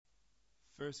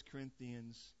1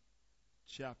 Corinthians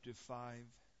chapter 5.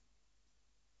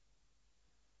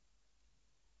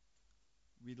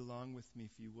 Read along with me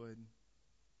if you would.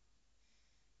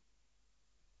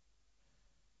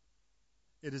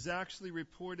 It is actually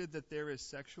reported that there is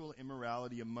sexual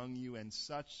immorality among you, and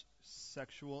such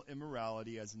sexual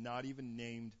immorality as not even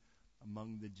named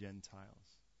among the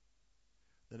Gentiles.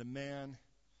 That a man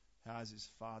has his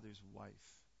father's wife.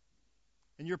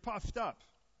 And you're puffed up,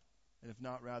 and if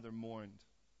not rather mourned.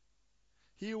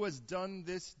 He who has done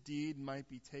this deed might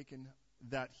be taken,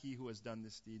 that he who has done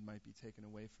this deed might be taken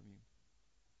away from you.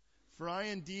 For I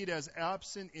indeed, as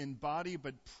absent in body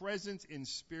but present in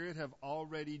spirit, have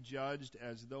already judged,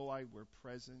 as though I were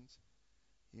present,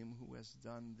 him who has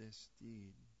done this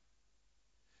deed.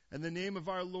 In the name of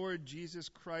our Lord Jesus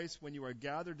Christ, when you are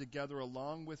gathered together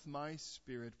along with my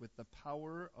spirit, with the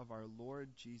power of our Lord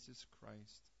Jesus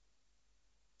Christ,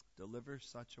 deliver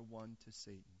such a one to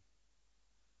Satan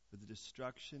for the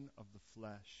destruction of the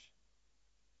flesh,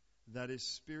 that his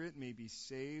spirit may be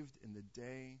saved in the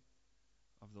day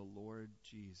of the Lord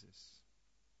Jesus.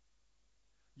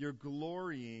 Your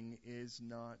glorying is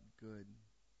not good.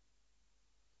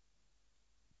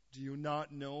 Do you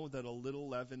not know that a little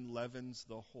leaven leavens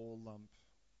the whole lump?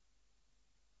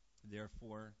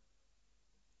 Therefore,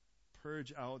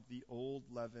 purge out the old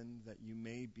leaven, that you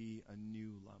may be a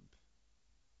new lump.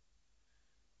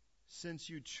 Since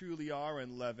you truly are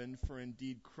unleavened, for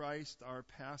indeed Christ our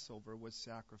Passover was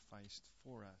sacrificed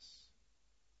for us.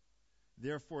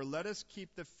 Therefore, let us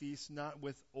keep the feast not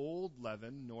with old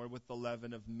leaven, nor with the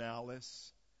leaven of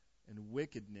malice and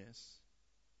wickedness,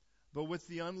 but with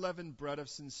the unleavened bread of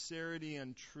sincerity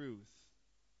and truth.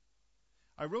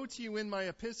 I wrote to you in my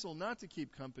epistle not to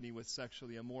keep company with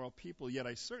sexually immoral people, yet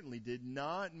I certainly did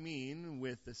not mean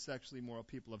with the sexually immoral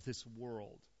people of this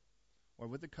world, or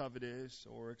with the covetous,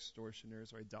 or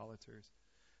extortioners, or idolaters,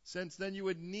 since then you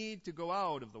would need to go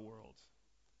out of the world.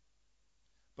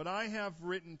 But I have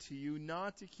written to you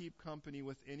not to keep company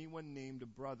with anyone named a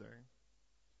brother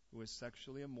who is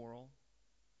sexually immoral,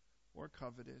 or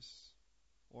covetous,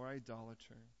 or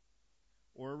idolater,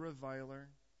 or a reviler,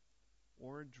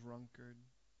 or a drunkard,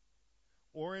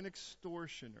 or an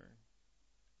extortioner,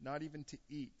 not even to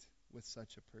eat with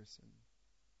such a person.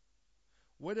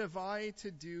 What have I to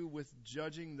do with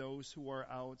judging those who are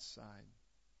outside?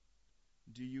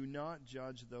 Do you not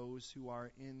judge those who are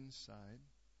inside?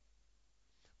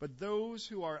 But those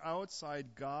who are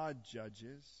outside God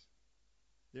judges.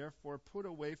 Therefore, put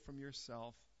away from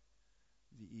yourself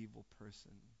the evil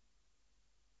person.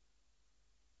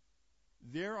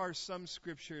 There are some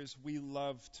scriptures we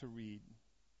love to read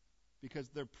because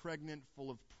they're pregnant full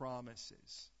of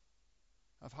promises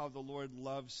of how the Lord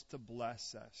loves to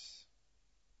bless us,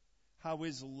 how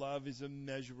his love is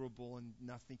immeasurable and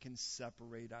nothing can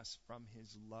separate us from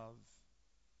his love.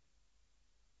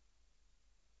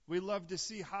 We love to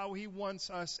see how he wants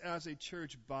us as a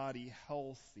church body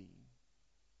healthy,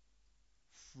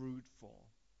 fruitful,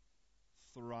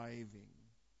 thriving.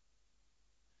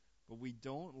 But we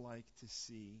don't like to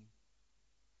see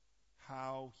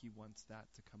how he wants that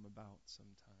to come about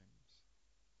sometimes.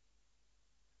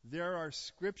 There are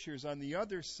scriptures on the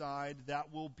other side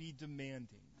that will be demanding.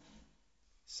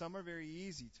 Some are very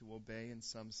easy to obey in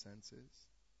some senses,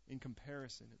 in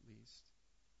comparison at least.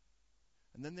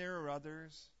 And then there are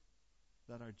others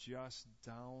that are just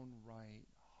downright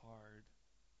hard.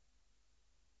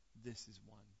 This is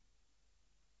one.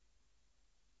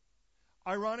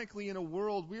 Ironically, in a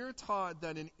world, we're taught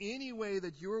that in any way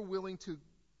that you're willing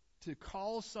to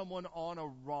call someone on a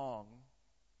wrong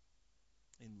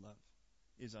in love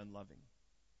is unloving.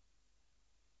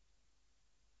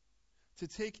 To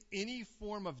take any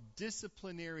form of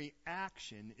disciplinary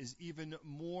action is even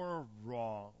more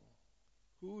wrong.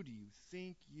 Who do you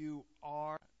think you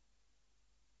are?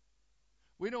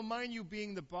 We don't mind you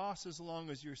being the boss as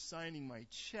long as you're signing my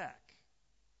check.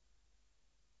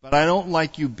 But I don't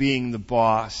like you being the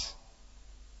boss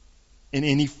in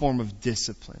any form of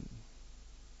discipline.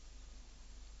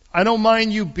 I don't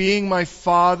mind you being my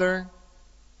father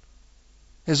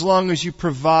as long as you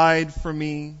provide for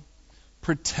me,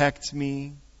 protect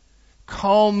me,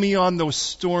 calm me on those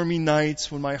stormy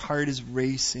nights when my heart is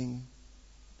racing.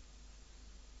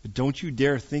 But don't you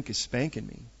dare think of spanking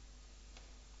me.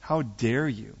 How dare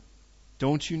you?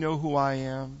 Don't you know who I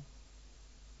am?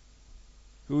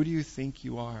 Who do you think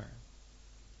you are?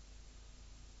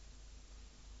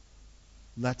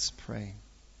 Let's pray.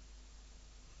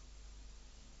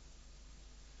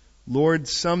 Lord,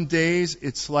 some days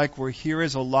it's like we're here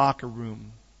as a locker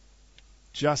room,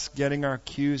 just getting our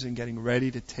cues and getting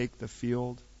ready to take the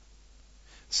field.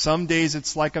 Some days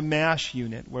it's like a MASH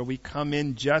unit where we come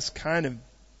in just kind of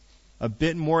a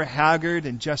bit more haggard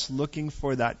and just looking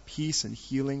for that peace and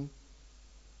healing.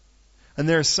 And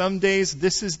there are some days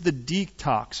this is the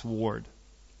detox ward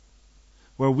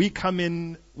where we come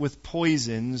in with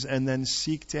poisons and then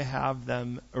seek to have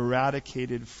them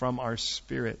eradicated from our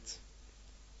spirit.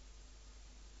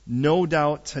 No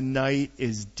doubt tonight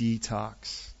is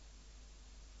detox.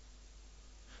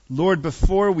 Lord,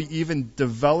 before we even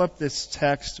develop this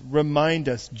text, remind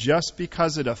us, just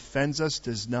because it offends us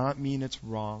does not mean it's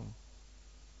wrong.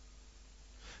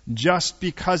 Just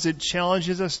because it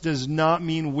challenges us does not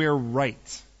mean we're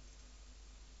right.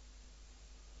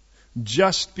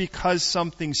 Just because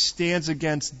something stands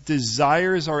against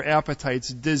desires or appetites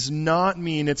does not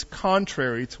mean it's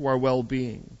contrary to our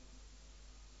well-being,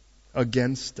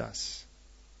 against us.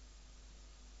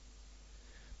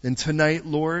 And tonight,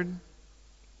 Lord,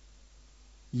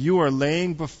 you are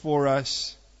laying before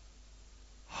us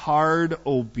hard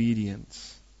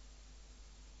obedience.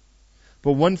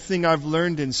 But one thing I've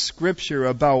learned in Scripture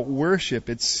about worship,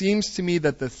 it seems to me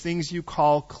that the things you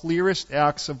call clearest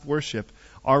acts of worship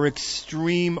are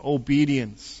extreme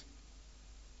obedience.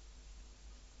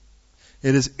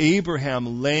 It is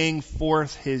Abraham laying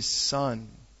forth his son.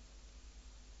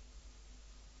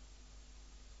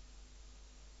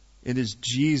 It is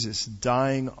Jesus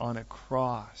dying on a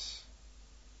cross.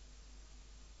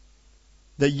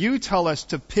 That you tell us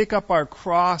to pick up our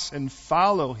cross and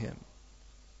follow him.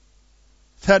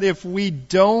 That if we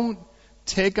don't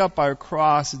take up our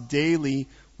cross daily,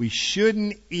 we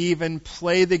shouldn't even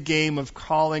play the game of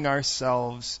calling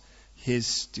ourselves his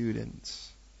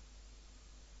students.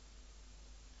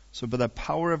 So by the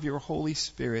power of your Holy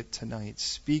Spirit tonight,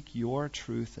 speak your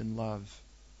truth in love.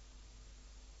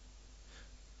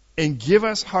 And give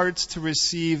us hearts to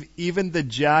receive even the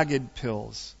jagged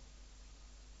pills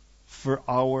for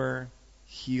our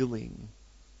healing,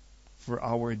 for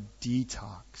our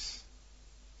detox.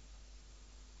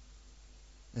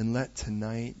 And let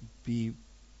tonight be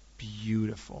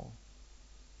beautiful.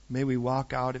 May we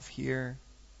walk out of here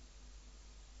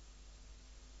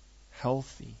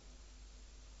healthy,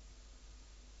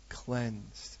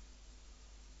 cleansed,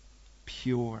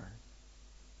 pure,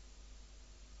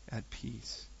 at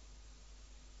peace.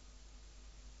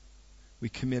 We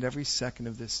commit every second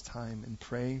of this time in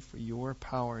praying for your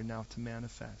power now to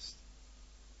manifest.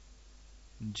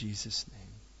 In Jesus'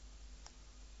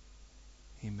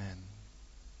 name, amen.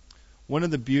 One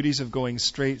of the beauties of going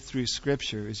straight through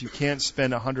Scripture is you can't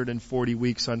spend 140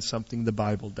 weeks on something the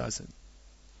Bible doesn't.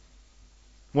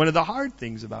 One of the hard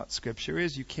things about Scripture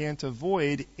is you can't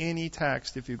avoid any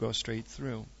text if you go straight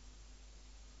through.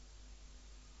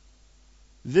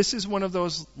 This is one of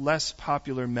those less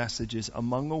popular messages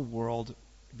among a world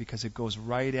because it goes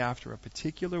right after a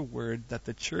particular word that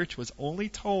the church was only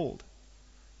told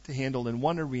to handle in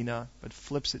one arena, but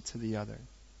flips it to the other.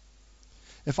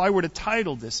 If I were to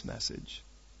title this message,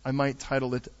 I might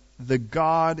title it, The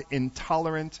God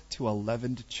Intolerant to a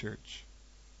Leavened Church.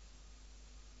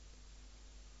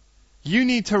 You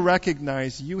need to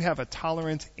recognize you have a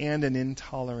tolerant and an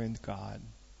intolerant God.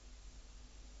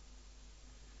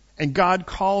 And God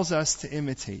calls us to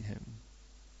imitate him.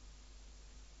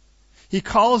 He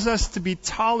calls us to be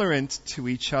tolerant to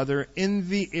each other in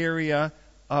the area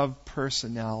of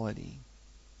personality.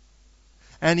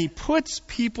 And he puts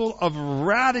people of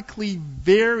radically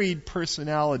varied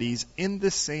personalities in the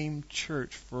same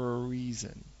church for a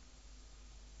reason.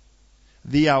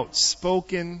 The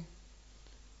outspoken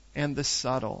and the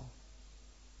subtle.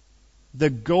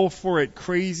 The go for it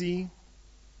crazy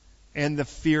and the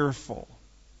fearful.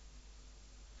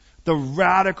 The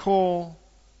radical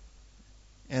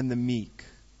and the meek.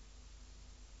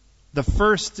 The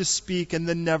first to speak and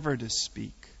the never to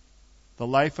speak. The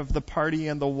life of the party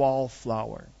and the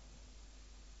wallflower.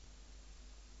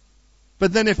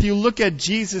 But then if you look at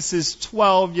Jesus'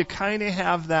 12, you kind of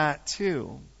have that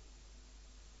too.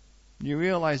 You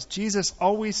realize Jesus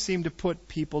always seemed to put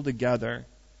people together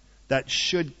that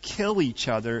should kill each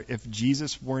other if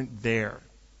Jesus weren't there.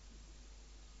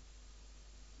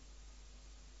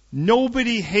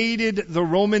 Nobody hated the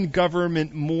Roman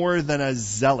government more than a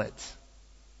zealot.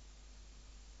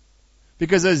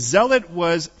 Because a zealot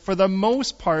was, for the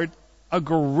most part, a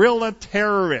guerrilla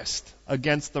terrorist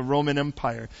against the Roman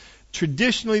Empire.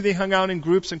 Traditionally, they hung out in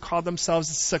groups and called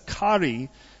themselves Sicarii,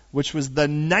 which was the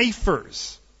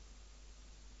knifers.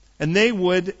 And they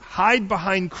would hide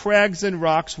behind crags and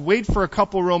rocks, wait for a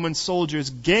couple Roman soldiers,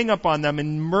 gang up on them,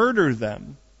 and murder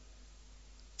them,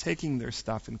 taking their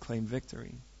stuff and claim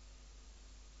victory.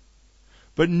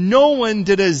 But no one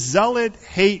did a zealot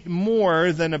hate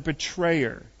more than a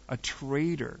betrayer, a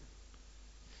traitor.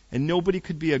 And nobody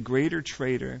could be a greater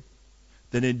traitor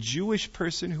than a Jewish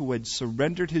person who had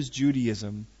surrendered his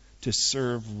Judaism to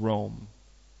serve Rome.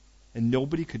 And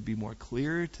nobody could be more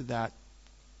clear to that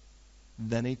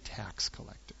than a tax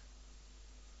collector.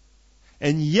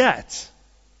 And yet,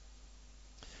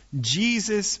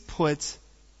 Jesus put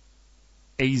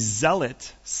a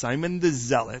zealot, Simon the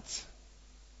Zealot,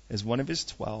 as one of his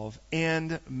 12,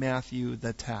 and Matthew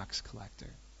the tax collector.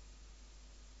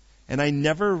 And I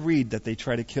never read that they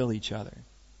try to kill each other.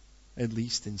 At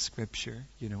least in Scripture,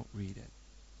 you don't read it.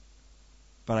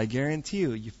 But I guarantee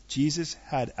you, if Jesus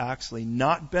had actually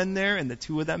not been there and the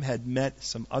two of them had met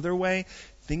some other way,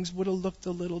 things would have looked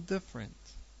a little different.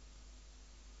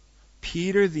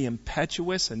 Peter the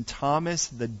impetuous and Thomas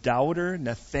the doubter,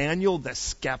 Nathaniel the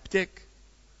skeptic,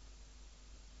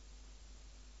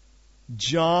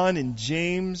 John and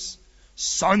James,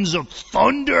 sons of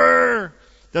thunder.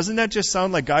 Doesn't that just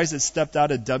sound like guys that stepped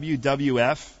out of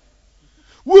WWF?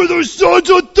 We're the sons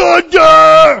of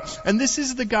thunder! And this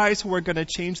is the guys who are going to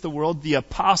change the world. The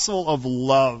apostle of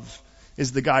love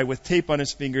is the guy with tape on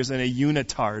his fingers and a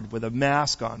unitard with a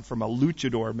mask on from a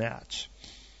luchador match.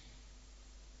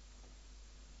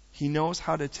 He knows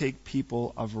how to take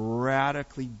people of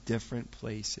radically different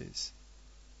places.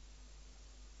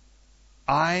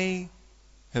 I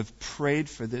have prayed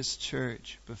for this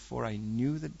church before I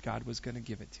knew that God was going to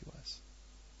give it to us.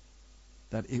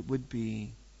 That it would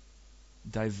be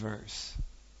diverse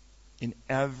in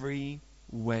every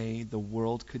way the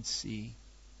world could see,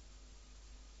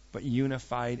 but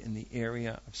unified in the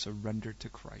area of surrender to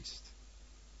Christ.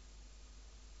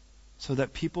 So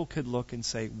that people could look and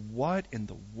say, what in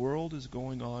the world is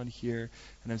going on here?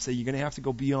 And I'd say, you're going to have to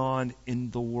go beyond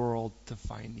in the world to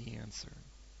find the answer.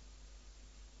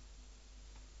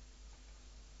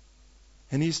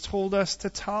 And he's told us to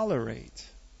tolerate,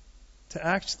 to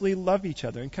actually love each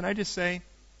other. And can I just say,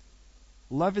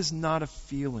 love is not a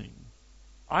feeling.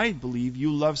 I believe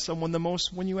you love someone the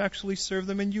most when you actually serve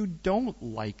them and you don't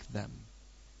like them.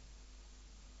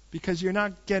 Because you're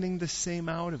not getting the same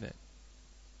out of it.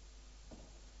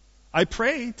 I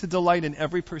pray to delight in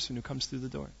every person who comes through the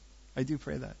door. I do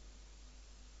pray that.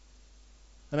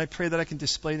 And I pray that I can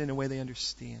display it in a way they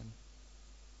understand.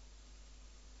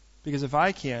 Because if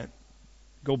I can't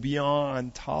go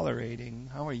beyond tolerating,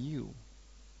 how are you?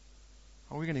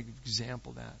 How are we going to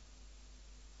example that?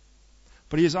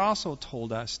 But he has also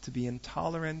told us to be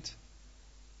intolerant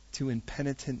to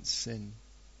impenitent sin.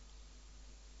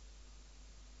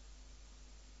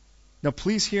 Now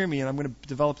please hear me, and I'm going to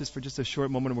develop this for just a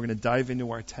short moment, and we're going to dive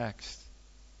into our text.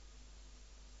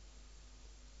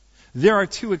 There are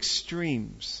two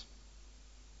extremes.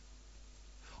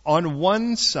 On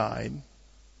one side,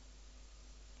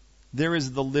 there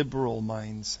is the liberal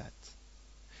mindset.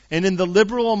 And in the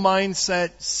liberal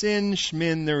mindset, sin,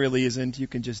 schmin, there really isn't. You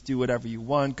can just do whatever you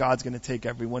want. God's going to take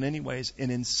everyone anyways. And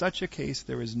in such a case,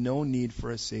 there is no need for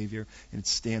a Savior, and it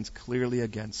stands clearly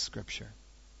against Scripture.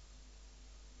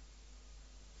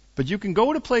 But you can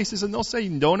go to places and they'll say,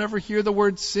 you don't ever hear the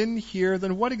word sin here,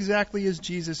 then what exactly is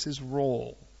Jesus'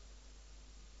 role?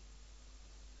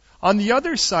 On the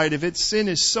other side of it, sin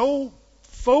is so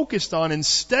focused on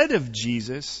instead of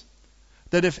Jesus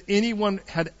that if anyone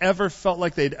had ever felt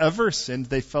like they'd ever sinned,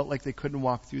 they felt like they couldn't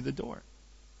walk through the door.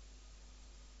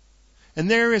 And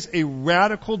there is a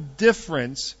radical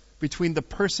difference between the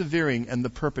persevering and the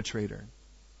perpetrator.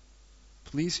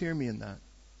 Please hear me in that.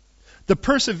 The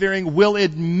persevering will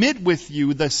admit with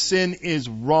you the sin is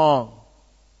wrong.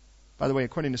 By the way,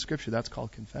 according to Scripture, that's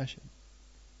called confession.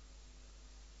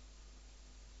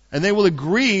 And they will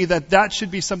agree that that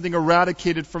should be something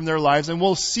eradicated from their lives and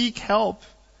will seek help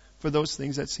for those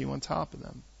things that seem on top of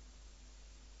them.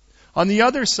 On the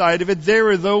other side of it, there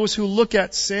are those who look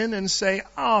at sin and say,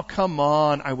 oh, come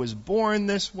on, I was born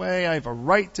this way, I have a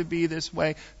right to be this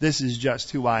way, this is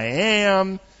just who I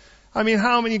am. I mean,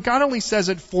 how many? God only says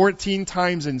it 14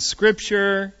 times in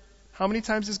Scripture. How many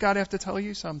times does God have to tell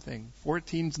you something?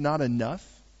 14's not enough.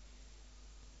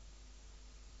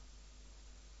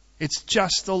 It's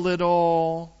just a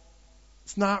little.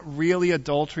 It's not really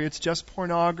adultery. It's just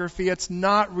pornography. It's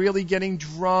not really getting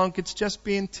drunk. It's just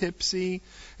being tipsy.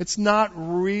 It's not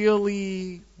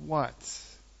really what?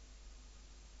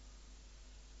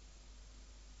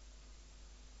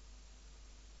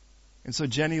 And so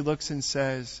Jenny looks and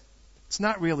says, it's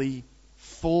not really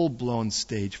full-blown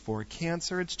stage 4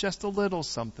 cancer. It's just a little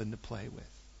something to play with.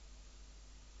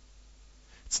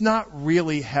 It's not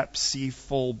really Hep C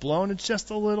full-blown. It's just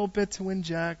a little bit to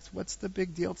inject. What's the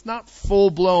big deal? It's not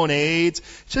full-blown AIDS.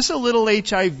 It's just a little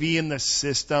HIV in the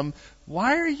system.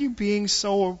 Why are you being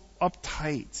so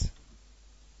uptight?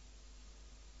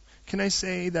 can I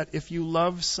say that if you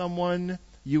love someone,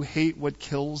 you hate what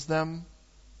kills them?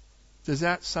 Does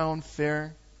that sound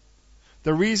fair?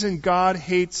 The reason God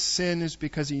hates sin is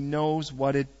because He knows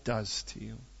what it does to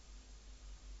you.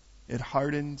 It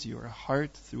hardens your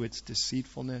heart through its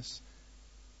deceitfulness,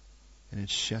 and it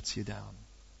shuts you down.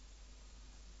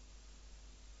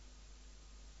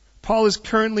 Paul is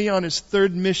currently on his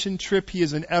third mission trip. He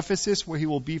is in Ephesus, where he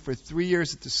will be for 3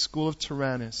 years at the school of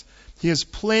Tyrannus. He has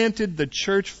planted the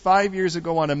church 5 years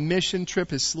ago on a mission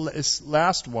trip, his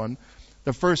last one,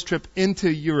 the first trip into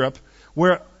Europe,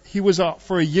 where he was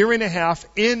for a year and a half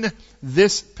in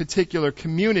this particular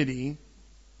community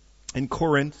in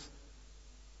Corinth,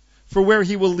 for where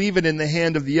he will leave it in the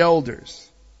hand of the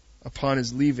elders upon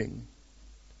his leaving.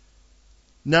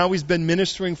 Now he's been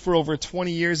ministering for over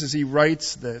 20 years as he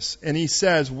writes this. And he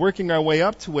says, working our way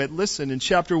up to it, listen, in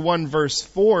chapter 1, verse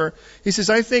 4, he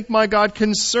says, I thank my God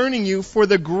concerning you for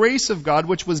the grace of God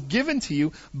which was given to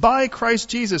you by Christ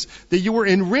Jesus, that you were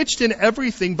enriched in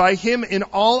everything by Him in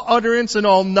all utterance and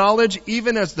all knowledge,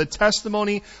 even as the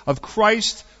testimony of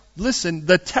Christ, listen,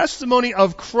 the testimony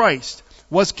of Christ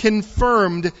was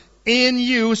confirmed in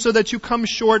you so that you come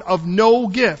short of no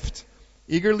gift,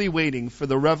 eagerly waiting for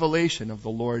the revelation of the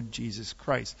Lord Jesus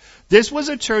Christ. This was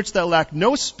a church that lacked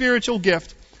no spiritual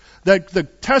gift, that the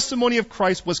testimony of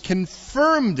Christ was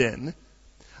confirmed in,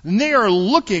 and they are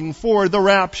looking for the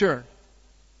rapture.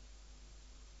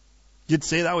 You'd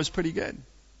say that was pretty good.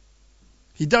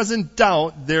 He doesn't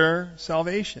doubt their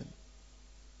salvation,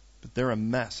 but they're a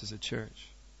mess as a church.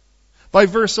 By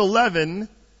verse 11,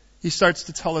 he starts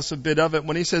to tell us a bit of it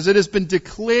when he says, it has been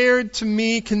declared to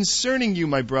me concerning you,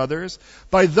 my brothers,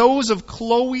 by those of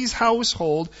Chloe's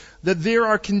household, that there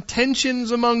are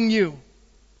contentions among you.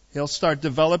 He'll start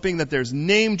developing that there's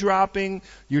name dropping.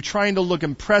 You're trying to look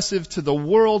impressive to the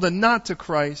world and not to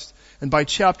Christ. And by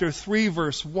chapter 3,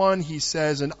 verse 1, he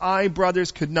says, and I,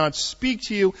 brothers, could not speak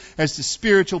to you as to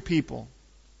spiritual people.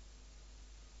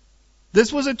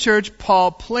 This was a church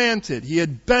Paul planted. He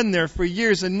had been there for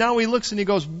years, and now he looks and he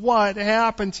goes, what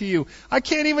happened to you? I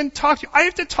can't even talk to you. I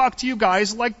have to talk to you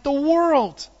guys like the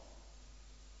world.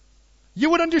 You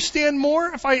would understand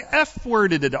more if I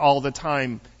F-worded it all the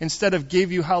time instead of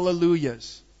gave you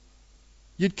hallelujahs.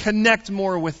 You'd connect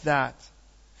more with that.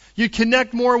 You'd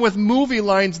connect more with movie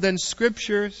lines than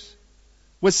scriptures,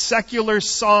 with secular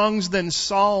songs than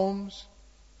psalms.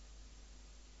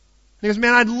 He goes,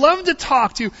 man, I'd love to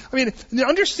talk to you. I mean,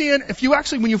 understand, if you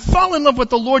actually, when you fall in love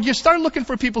with the Lord, you start looking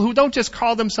for people who don't just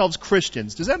call themselves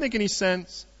Christians. Does that make any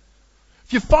sense?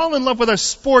 If you fall in love with a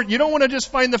sport, you don't want to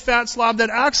just find the fat slob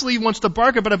that actually wants to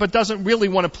bark about it but doesn't really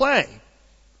want to play.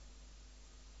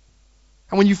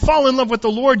 And when you fall in love with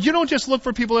the Lord, you don't just look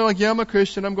for people that are like, yeah, I'm a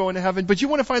Christian, I'm going to heaven. But you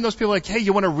want to find those people like, hey,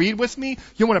 you want to read with me?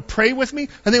 You want to pray with me?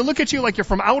 And they look at you like you're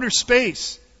from outer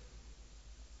space.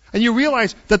 And you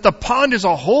realize that the pond is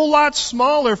a whole lot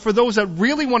smaller for those that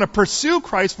really want to pursue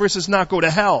Christ versus not go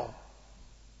to hell.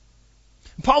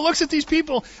 And Paul looks at these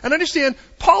people and understand,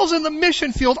 Paul's in the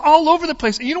mission field all over the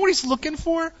place. And you know what he's looking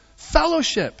for?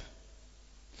 Fellowship.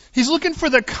 He's looking for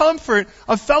the comfort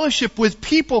of fellowship with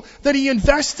people that he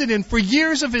invested in for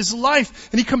years of his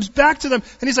life. And he comes back to them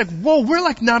and he's like, whoa, we're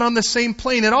like not on the same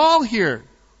plane at all here.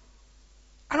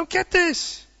 I don't get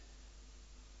this.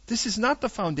 This is not the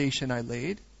foundation I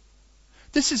laid.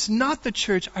 This is not the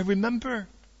church I remember.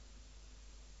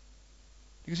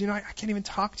 Because, I can't even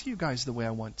talk to you guys the way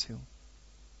I want to.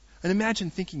 And imagine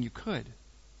thinking you could.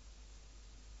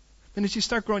 And as you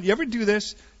start growing, you ever do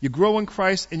this? You grow in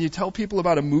Christ and you tell people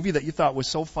about a movie that you thought was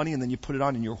so funny and then you put it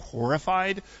on and you're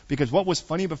horrified because what was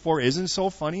funny before isn't so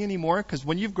funny anymore. Because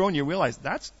when you've grown, you realize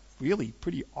that's really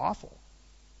pretty awful.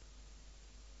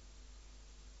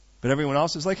 But everyone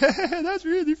else is like, hey, that's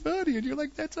really funny. And you're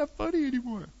like, that's not funny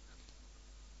anymore.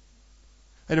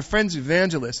 I had a friend's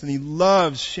evangelist, and he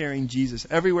loves sharing Jesus.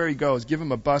 Everywhere he goes, give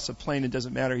him a bus, a plane, it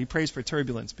doesn't matter. He prays for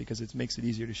turbulence because it makes it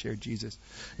easier to share Jesus.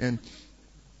 And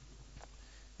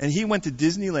he went to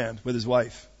Disneyland with his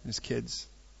wife and his kids.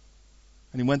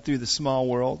 And he went through the small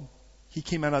world. He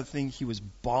came out of the thing, he was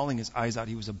bawling his eyes out.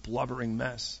 He was a blubbering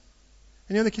mess.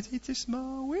 And the other kids, it's a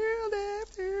small world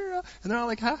after all. And they're all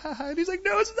like, ha, ha, ha. And he's like,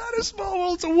 no, it's not a small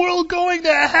world. It's a world going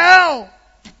to hell.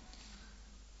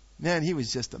 Man, he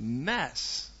was just a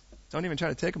mess. Don't even try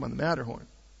to take him on the Matterhorn.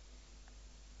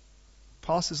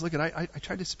 Paul says, look, I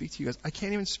tried to speak to you guys. I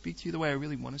can't even speak to you the way I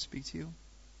really want to speak to you.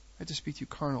 I have to speak to you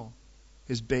carnal,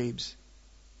 as babes.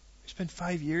 It's been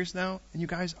 5 years now, and you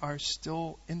guys are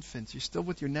still infants. You're still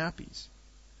with your nappies.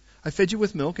 I fed you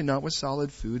with milk and not with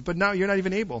solid food, but now you're not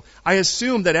even able. I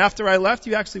assumed that after I left,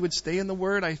 you actually would stay in the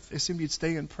Word. I assumed you'd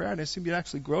stay in prayer, and I assumed you'd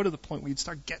actually grow to the point where you'd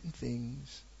start getting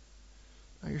things.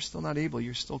 No, you're still not able.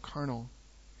 You're still carnal.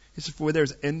 He says, for where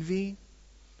there's envy,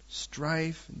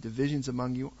 strife, and divisions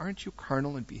among you, aren't you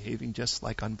carnal and behaving just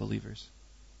like unbelievers?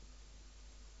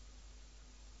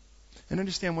 And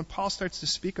understand, when Paul starts to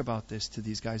speak about this to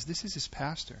these guys, this is his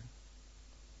pastor.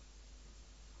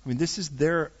 I mean, this is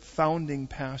their founding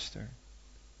pastor.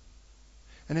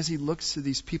 And as he looks to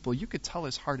these people, you could tell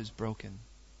his heart is broken.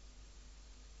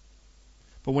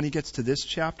 But when he gets to this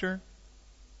chapter,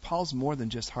 Paul's more than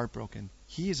just heartbroken.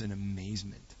 He is in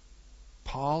amazement.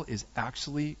 Paul is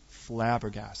actually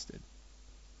flabbergasted.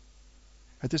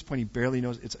 At this point, he barely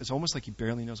knows. It's almost like he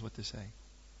barely knows what to say.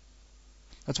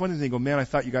 That's one thing they go, man, I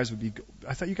thought you guys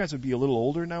would be a little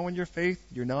older now in your faith.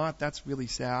 You're not. That's really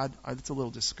sad. That's a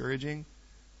little discouraging.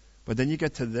 But then you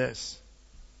get to this.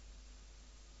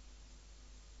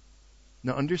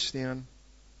 Now understand,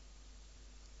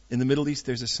 in the Middle East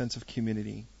there's a sense of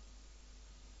community.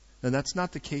 Now that's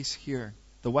not the case here.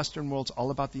 The Western world's all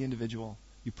about the individual.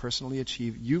 You personally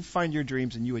achieve. You find your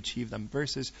dreams and you achieve them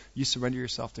versus you surrender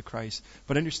yourself to Christ.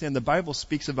 But understand, the Bible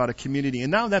speaks about a community. And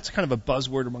now that's kind of a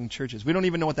buzzword among churches. We don't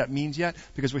even know what that means yet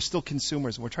because we're still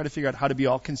consumers. And we're trying to figure out how to be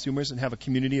all consumers and have a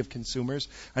community of consumers.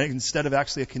 And instead of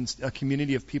actually a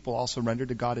community of people all surrendered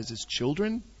to God as his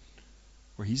children,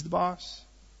 where he's the boss.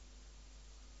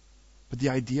 But the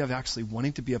idea of actually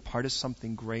wanting to be a part of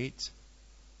something great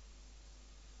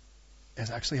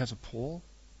actually has a pull.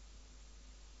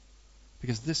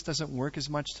 Because this doesn't work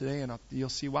as much today, and you'll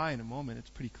see why in a moment. It's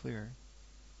pretty clear.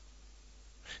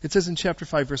 It says in chapter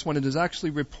 5, verse 1, it is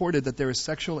actually reported that there is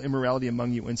sexual immorality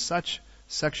among you, and such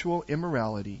sexual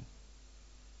immorality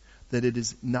that it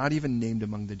is not even named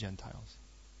among the Gentiles.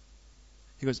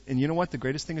 He goes, and you know what? The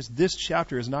greatest thing is this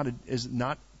chapter is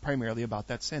not primarily about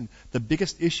that sin. The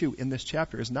biggest issue in this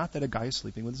chapter is not that a guy is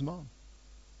sleeping with his mom.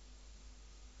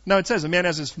 Now it says a man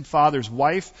has his father's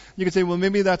wife. You could say, well,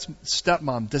 maybe that's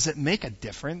stepmom. Does it make a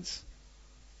difference?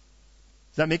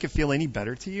 Does that make it feel any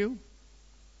better to you?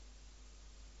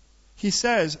 He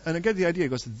says, and I get the idea, he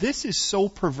goes, this is so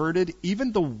perverted,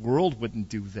 even the world wouldn't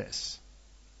do this.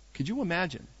 Could you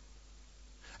imagine?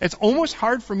 It's almost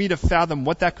hard for me to fathom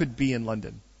what that could be in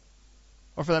London.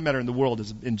 Or for that matter, in the world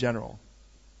in general.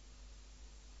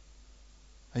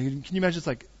 Can you imagine, it's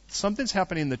like, something's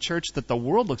happening in the church that the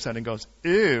world looks at and goes,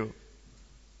 ew.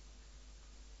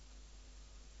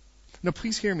 Now,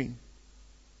 please hear me.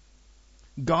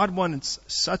 God wants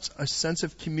such a sense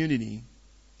of community,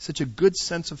 such a good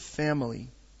sense of family,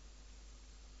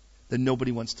 that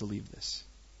nobody wants to leave this.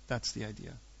 That's the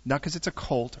idea. Not because it's a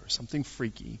cult or something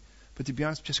freaky, but to be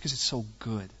honest, just because it's so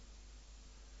good.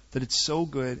 That it's so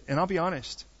good. And I'll be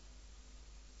honest,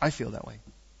 I feel that way.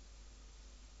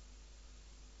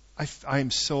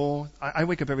 I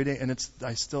wake up every day and it's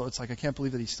like I can't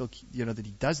believe that he still, that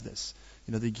he does this.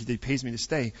 That he pays me to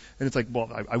stay. And it's like,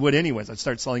 well, I would anyways. I'd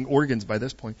start selling organs by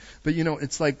this point. But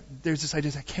it's like there's this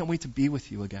idea, I can't wait to be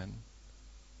with you again.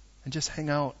 And just hang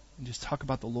out and just talk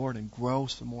about the Lord and grow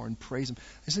some more and praise him.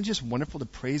 Isn't it just wonderful to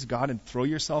praise God and throw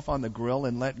yourself on the grill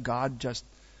and let God just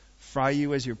fry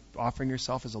you as you're offering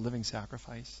yourself as a living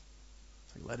sacrifice?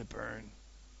 It's like, let it burn.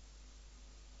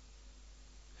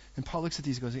 And Paul looks at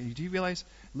these and goes, do you realize,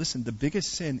 listen, the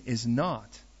biggest sin is not,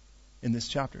 in this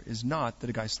chapter, is not that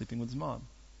a guy's sleeping with his mom.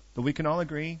 But we can all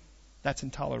agree that's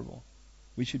intolerable.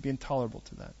 We should be intolerable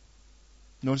to that.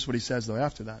 Notice what he says, though,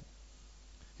 after that.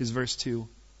 His verse 2,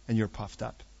 and you're puffed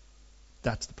up.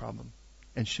 That's the problem.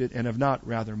 And have not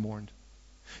rather mourned.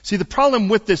 See, the problem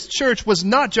with this church was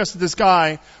not just that this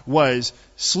guy was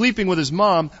sleeping with his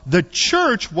mom. The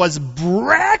church was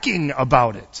bragging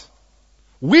about it.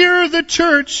 We're the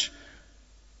church.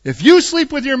 If you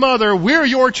sleep with your mother, we're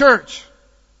your church.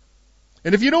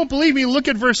 And if you don't believe me, look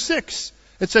at verse 6.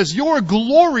 It says, your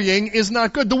glorying is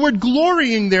not good. The word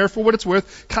glorying there, for what it's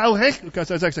worth,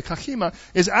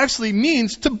 is actually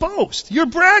means to boast. You're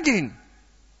bragging.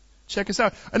 Check us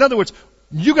out. In other words,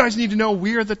 you guys need to know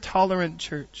we're the tolerant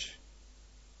church.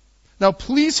 Now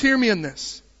please hear me in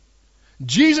this.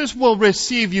 Jesus will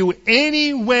receive you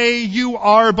any way you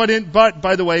are, but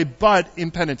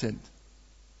impenitent,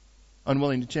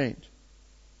 unwilling to change.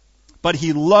 But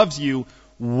he loves you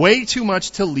way too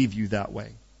much to leave you that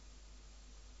way.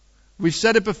 We've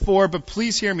said it before, but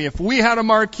please hear me. If we had a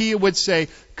marquee, it would say,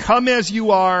 come as you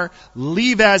are,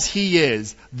 leave as he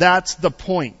is. That's the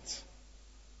point.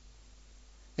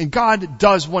 And God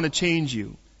does want to change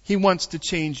you. He wants to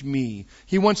change me.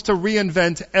 He wants to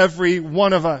reinvent every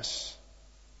one of us.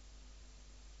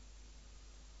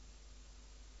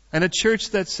 And a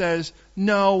church that says,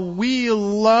 no, we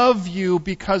love you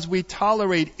because we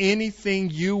tolerate anything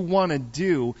you want to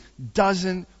do,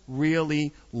 doesn't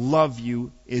really love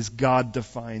you as God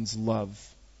defines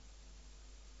love.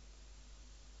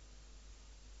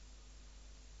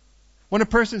 When a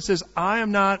person says, I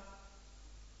am not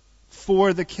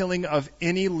for the killing of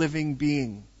any living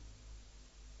being.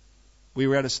 We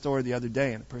were at a store the other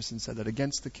day and a person said that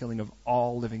against the killing of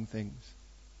all living things.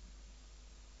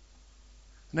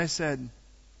 And I said,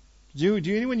 do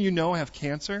anyone you know have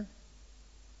cancer?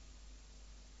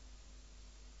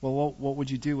 Well, what would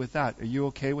you do with that? Are you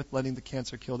okay with letting the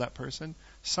cancer kill that person?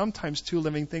 Sometimes two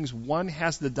living things, one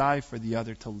has to die for the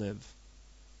other to live.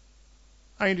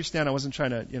 I understand I wasn't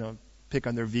trying to, pick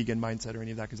on their vegan mindset or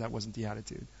any of that because that wasn't the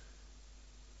attitude.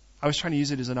 I was trying to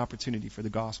use it as an opportunity for the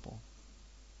gospel.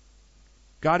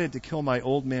 God had to kill my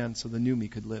old man so the new me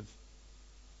could live.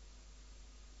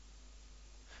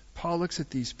 Paul looks at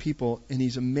these people and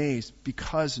he's amazed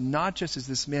because not just is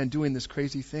this man doing this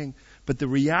crazy thing, but the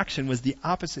reaction was the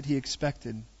opposite he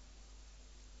expected.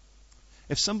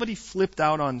 If somebody flipped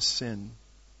out on sin,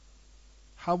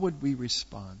 how would we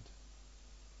respond?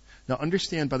 Now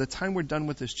understand, by the time we're done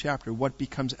with this chapter, what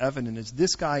becomes evident is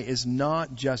this guy is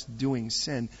not just doing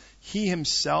sin. He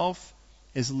himself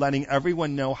is letting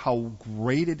everyone know how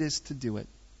great it is to do it.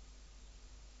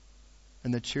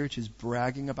 And the church is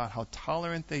bragging about how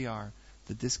tolerant they are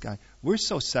that this guy, we're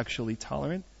so sexually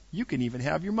tolerant, you can even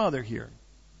have your mother here.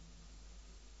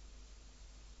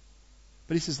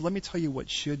 But he says, let me tell you what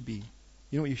should be.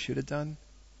 You know what you should have done?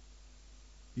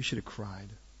 You should have cried.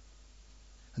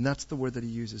 And that's the word that he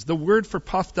uses. The word for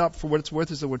puffed up, for what it's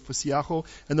worth, is the word phosiacho,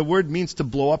 and the word means to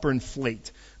blow up or inflate.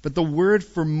 But the word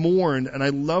for mourn, and I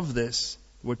love this,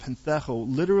 the word penthecho,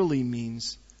 literally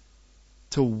means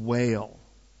to wail,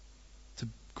 to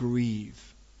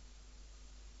grieve.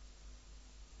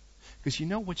 Because you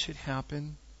know what should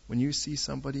happen when you see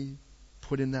somebody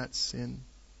put in that sin?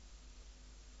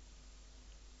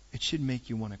 It should make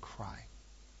you want to cry.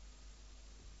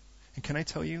 And can I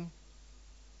tell you,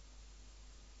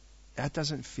 that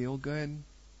doesn't feel good,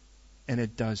 and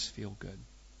it does feel good.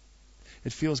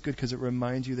 It feels good because it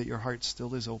reminds you that your heart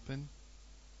still is open,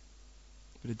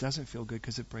 but it doesn't feel good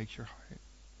because it breaks your heart.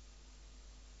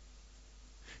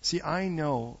 See, I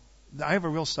know that I have a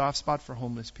real soft spot for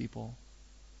homeless people.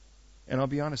 And I'll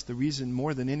be honest, the reason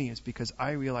more than any is because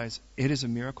I realize it is a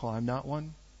miracle I'm not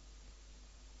one,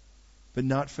 but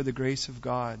not for the grace of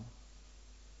God.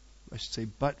 I should say,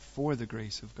 but for the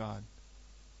grace of God.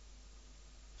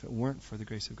 If it weren't for the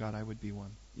grace of God, I would be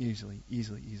one. Easily.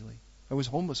 I was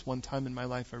homeless one time in my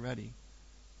life already,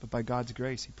 but by God's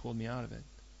grace, He pulled me out of it.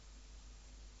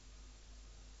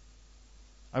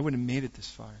 I wouldn't have made it this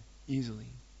far, easily.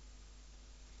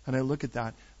 And I look at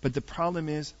that. But the problem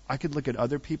is, I could look at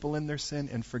other people in their sin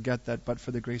and forget that, but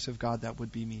for the grace of God, that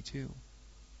would be me too.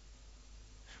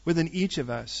 Within each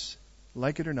of us,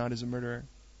 like it or not, is a murderer.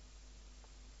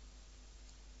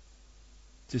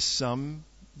 To some,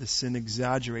 the sin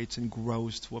exaggerates and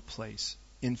grows to a place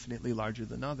infinitely larger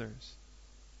than others.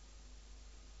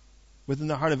 Within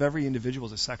the heart of every individual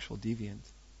is a sexual deviant.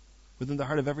 Within the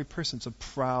heart of every person is a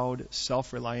proud,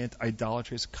 self-reliant,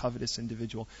 idolatrous, covetous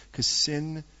individual. Because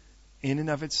sin, in and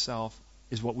of itself,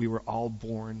 is what we were all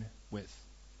born with.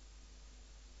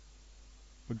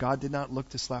 But God did not look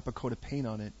to slap a coat of paint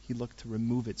on it. He looked to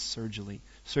remove it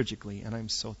surgically, and I'm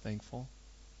so thankful.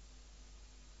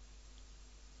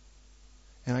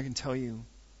 And I can tell you,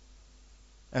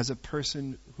 as a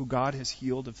person who God has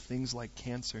healed of things like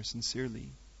cancer, sincerely,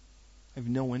 I have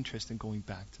no interest in going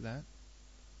back to that.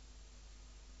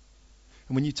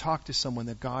 And when you talk to someone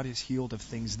that God has healed of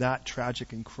things that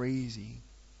tragic and crazy,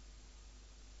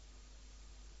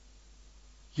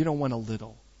 you don't want a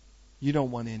little. You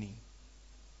don't want any.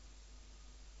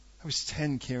 I was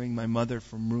 10 carrying my mother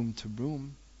from room to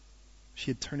room.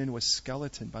 She had turned into a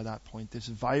skeleton by that point. This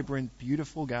vibrant,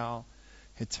 beautiful gal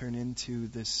had turned into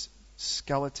this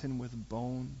skeleton with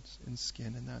bones and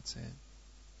skin, and that's it.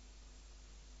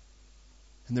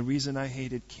 And the reason I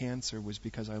hated cancer was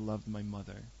because I loved my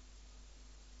mother.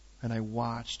 And I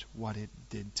watched what it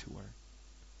did to her.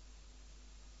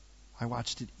 I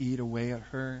watched it eat away at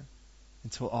her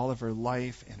until all of her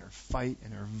life and her fight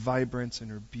and her vibrance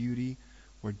and her beauty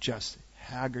were just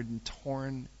haggard and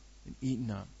torn and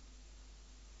eaten up.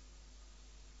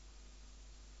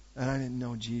 And I didn't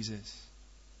know Jesus.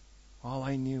 All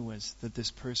I knew was that this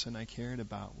person I cared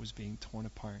about was being torn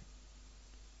apart.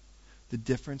 The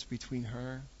difference between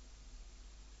her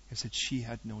is that she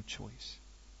had no choice.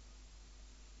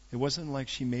 It wasn't like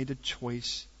she made a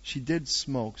choice. She did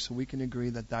smoke, so we can agree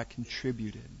that that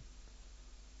contributed.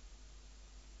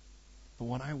 But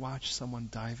when I watch someone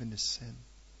dive into sin,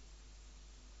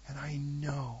 and I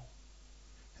know,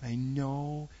 and I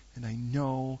know, and I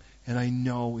know, and I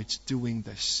know it's doing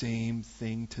the same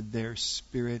thing to their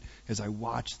spirit as I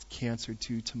watched cancer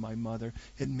do to my mother,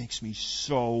 it makes me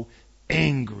so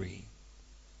angry.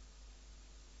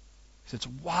 He says,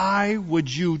 why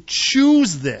would you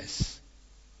choose this?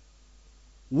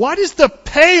 What is the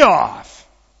payoff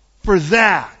for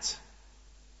that?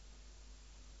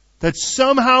 That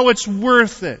somehow it's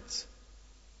worth it.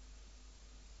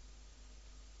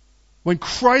 When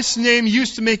Christ's name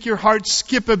used to make your heart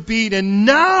skip a beat, and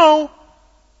now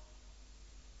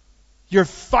you're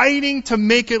fighting to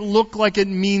make it look like it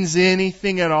means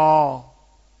anything at all.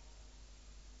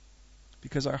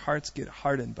 Because our hearts get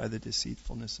hardened by the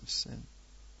deceitfulness of sin.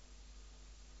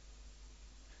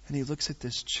 And he looks at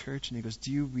this church and he goes,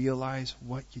 do you realize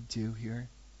what you do here?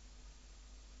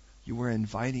 You were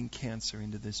inviting cancer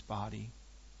into this body.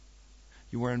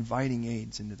 You were inviting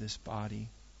AIDS into this body.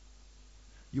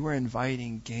 You are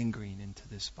inviting gangrene into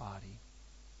this body.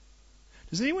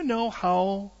 Does anyone know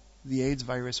how the AIDS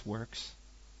virus works?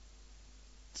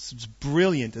 It's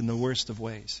brilliant in the worst of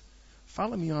ways.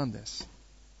 Follow me on this.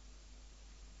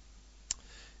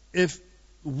 If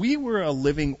we were a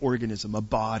living organism, a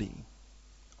body,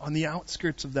 on the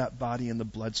outskirts of that body in the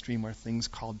bloodstream are things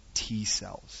called T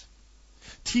cells.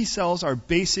 T cells are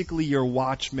basically your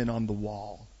watchmen on the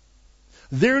wall.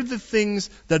 They're the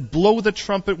things that blow the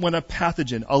trumpet when a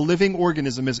pathogen, a living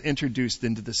organism, is introduced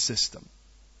into the system.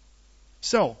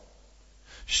 So,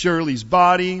 Shirley's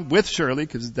body, with Shirley,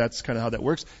 because that's kind of how that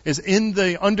works, is in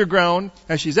the underground.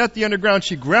 As she's at the underground,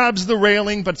 she grabs the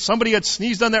railing, but somebody had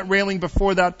sneezed on that railing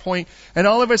before that point, and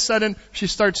all of a sudden, she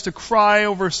starts to cry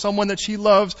over someone that she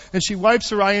loves, and she wipes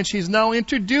her eye, and she's now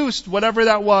introduced whatever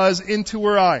that was into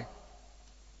her eye.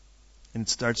 And it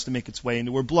starts to make its way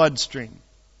into her bloodstream.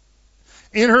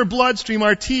 In her bloodstream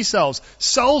are T cells,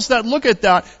 cells that look at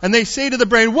that and they say to the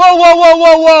brain, whoa, whoa, whoa,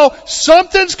 whoa, whoa,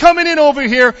 something's coming in over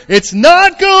here. It's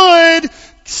not good.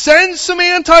 Send some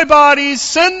antibodies,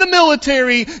 send the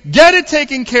military, get it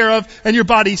taken care of, and your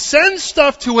body sends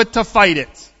stuff to it to fight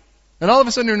it. And all of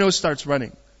a sudden her nose starts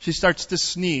running. She starts to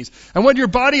sneeze. And what your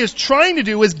body is trying to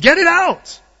do is get it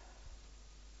out.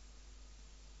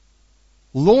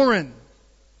 Lauren,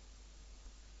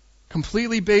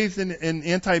 completely bathed in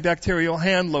antibacterial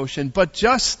hand lotion, but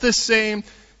just the same,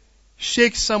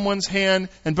 shakes someone's hand,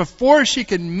 and before she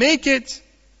can make it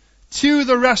to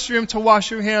the restroom to wash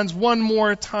her hands one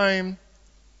more time,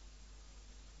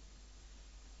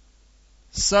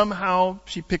 somehow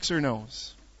she picks her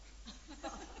nose.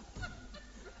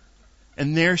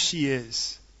 And there she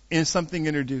is, in something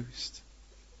introduced.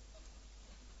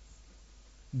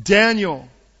 Daniel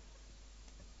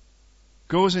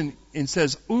goes and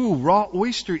says, ooh, raw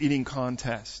oyster eating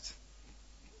contest.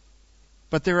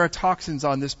 But there are toxins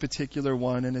on this particular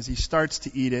one, and as he starts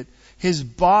to eat it, his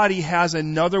body has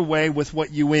another way with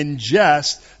what you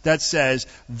ingest that says,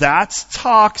 that's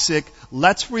toxic,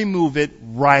 let's remove it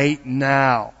right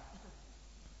now.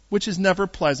 Which is never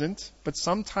pleasant, but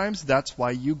sometimes that's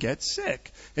why you get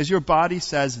sick. As your body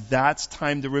says, that's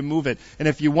time to remove it. And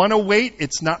if you want to wait,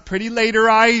 it's not pretty later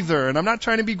either. And I'm not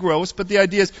trying to be gross, but the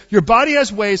idea is your body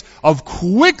has ways of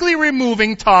quickly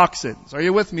removing toxins. Are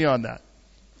you with me on that?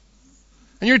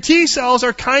 And your T cells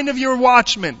are kind of your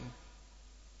watchmen.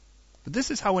 But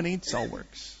this is how an AIDS cell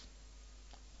works.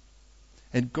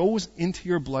 It goes into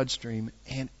your bloodstream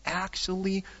and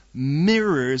actually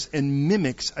mirrors and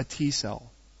mimics a T cell.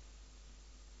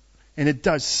 And it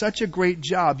does such a great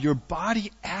job, your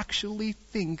body actually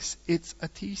thinks it's a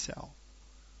T cell.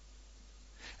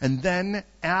 And then,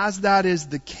 as that is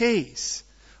the case,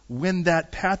 when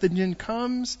that pathogen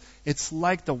comes, it's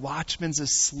like the watchman's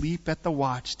asleep at the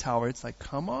watchtower. It's like,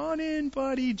 come on in,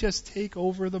 buddy, just take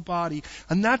over the body.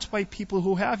 And that's why people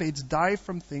who have AIDS die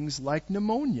from things like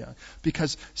pneumonia.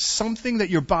 Because something that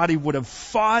your body would have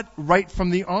fought right from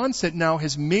the onset now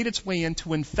has made its way in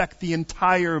to infect the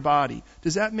entire body.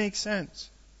 Does that make sense?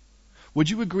 Would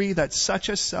you agree that such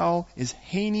a cell is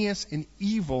heinous and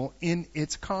evil in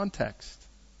its context?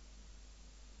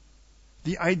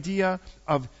 The idea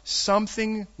of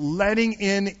something letting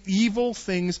in evil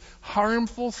things,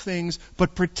 harmful things,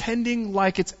 but pretending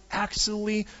like it's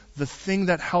actually the thing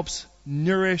that helps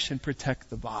nourish and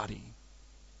protect the body.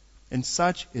 And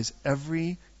such is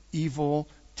every evil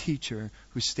teacher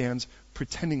who stands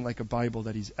pretending like a Bible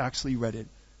that he's actually read it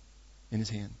in his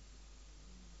hand.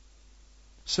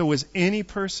 So is any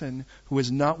person who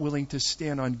is not willing to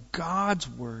stand on God's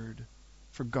word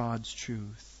for God's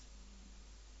truth.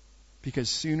 Because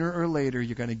sooner or later,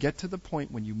 you're going to get to the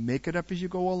point when you make it up as you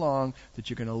go along that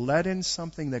you're going to let in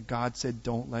something that God said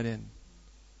don't let in.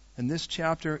 And this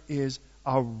chapter is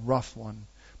a rough one.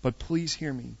 But please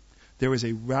hear me. There is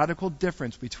a radical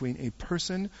difference between a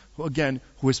person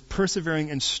who is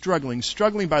persevering and struggling.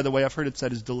 Struggling, by the way, I've heard it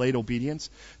said is delayed obedience.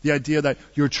 The idea that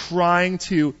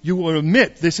you will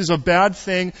admit this is a bad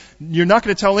thing. You're not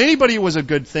going to tell anybody it was a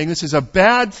good thing. This is a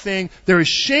bad thing. There is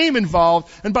shame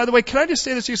involved. And by the way, can I just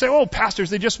say this? You say, oh,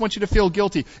 pastors, they just want you to feel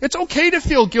guilty. It's okay to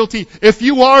feel guilty if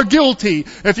you are guilty,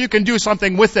 if you can do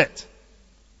something with it.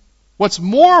 What's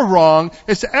more wrong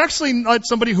is to actually let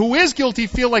somebody who is guilty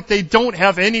feel like they don't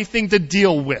have anything to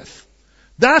deal with.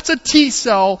 That's a T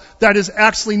cell that is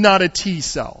actually not a T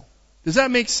cell. Does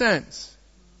that make sense?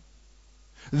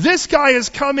 This guy has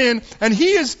come in and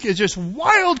he is just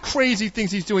wild, crazy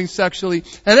things he's doing sexually.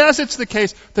 And as it's the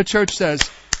case, the church says,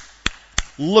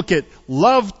 look it,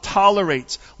 love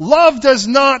tolerates. Love does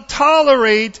not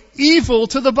tolerate evil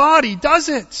to the body, does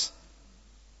it?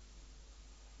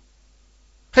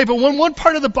 Hey, but when one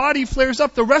part of the body flares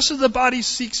up, the rest of the body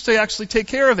seeks to actually take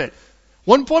care of it.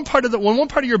 When one part of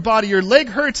your body, your leg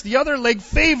hurts, the other leg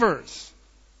favors.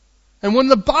 And when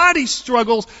the body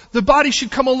struggles, the body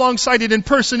should come alongside it in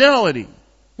personality.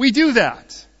 We do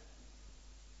that.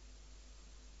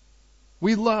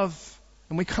 We love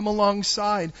and we come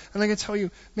alongside. And I can tell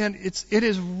you, man, it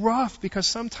is rough because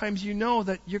sometimes you know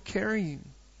that you're carrying.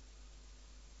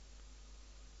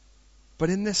 But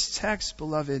in this text,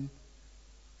 beloved,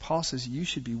 Paul says you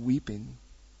should be weeping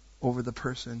over the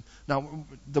person. Now,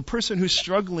 the person who's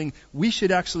struggling, we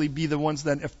should actually be the ones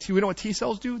that, if we know what T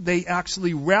cells do, they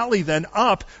actually rally then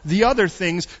up the other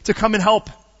things to come and help.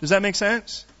 Does that make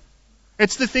sense?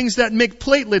 It's the things that make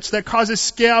platelets that cause a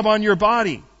scab on your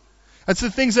body. It's the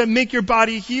things that make your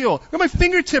body heal. I got my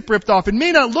fingertip ripped off. It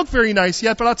may not look very nice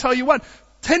yet, but I'll tell you what.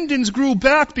 Tendons grew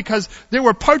back because there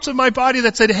were parts of my body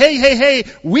that said, hey,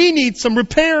 we need some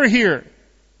repair here.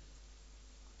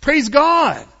 Praise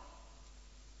God.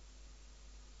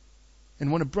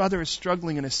 And when a brother is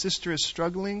struggling and a sister is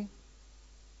struggling,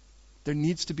 there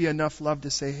needs to be enough love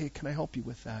to say, hey, can I help you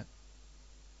with that?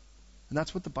 And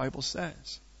that's what the Bible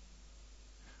says.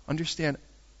 Understand,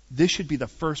 this should be the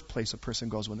first place a person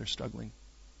goes when they're struggling.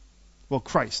 Well,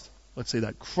 Christ. Let's say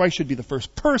that. Christ should be the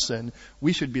first person.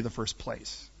 We should be the first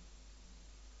place.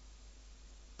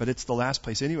 But it's the last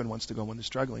place anyone wants to go when they're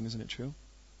struggling, isn't it true?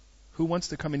 Who wants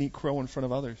to come and eat crow in front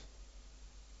of others?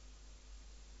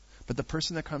 But the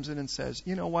person that comes in and says,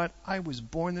 you know what, I was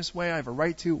born this way, I have a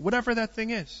right to, whatever that thing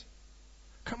is.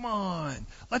 Come on,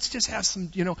 let's just have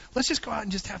some, let's just go out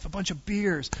and just have a bunch of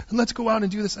beers. And let's go out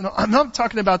and do this. And I'm not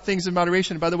talking about things in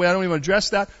moderation. By the way, I don't even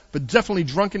address that. But definitely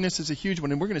drunkenness is a huge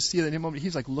one. And we're going to see that in a moment.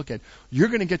 He's like, look you're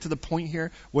going to get to the point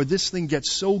here where this thing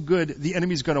gets so good, the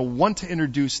enemy's going to want to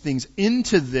introduce things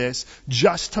into this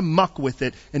just to muck with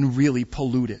it and really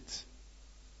pollute it.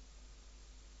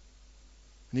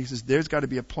 And he says, there's got to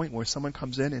be a point where someone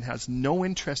comes in and has no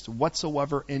interest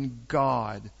whatsoever in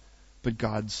God, but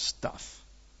God's stuff.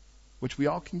 Which we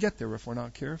all can get there if we're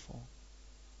not careful.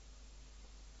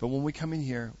 But when we come in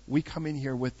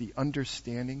here with the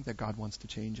understanding that God wants to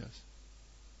change us.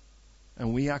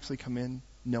 And we actually come in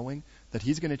knowing that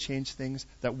He's going to change things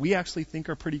that we actually think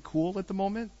are pretty cool at the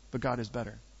moment, but God is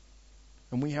better.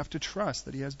 And we have to trust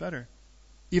that He has better.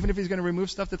 Even if He's going to remove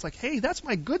stuff that's like, hey, that's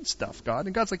my good stuff, God.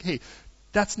 And God's like, hey,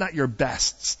 that's not your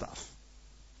best stuff.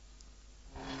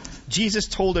 Jesus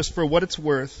told us, for what it's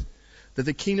worth, that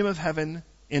the kingdom of heaven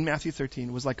in Matthew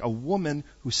 13 was like a woman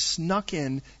who snuck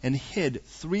in and hid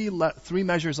three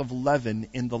measures of leaven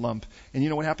in the lump. And you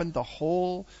know what happened? The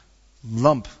whole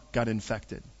lump got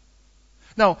infected.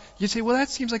 Now, you say, well, that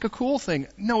seems like a cool thing.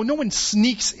 No one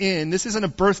sneaks in. This isn't a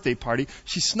birthday party.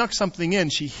 She snuck something in.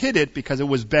 She hid it because it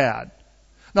was bad.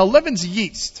 Now, leaven's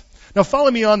yeast. Now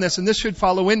follow me on this, and this should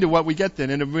follow into what we get then,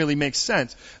 and it really makes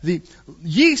sense. The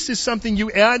yeast is something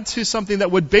you add to something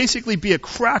that would basically be a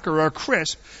cracker or a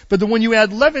crisp, but then when you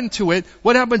add leaven to it,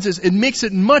 what happens is it makes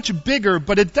it much bigger,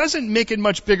 but it doesn't make it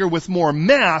much bigger with more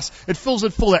mass. It fills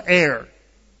it full of air.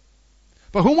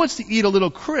 But who wants to eat a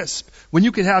little crisp when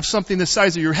you can have something the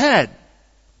size of your head?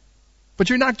 But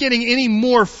you're not getting any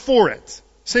more for it.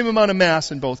 Same amount of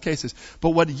mass in both cases.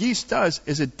 But what yeast does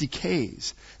is it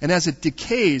decays. And as it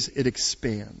decays, it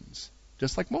expands.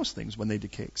 Just like most things, when they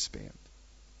decay, expand.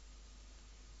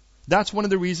 That's one of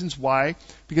the reasons why,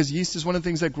 because yeast is one of the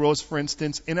things that grows, for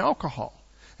instance, in alcohol.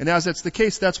 And as that's the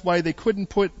case, that's why they couldn't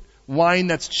put wine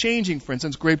that's changing, for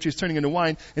instance, grape juice turning into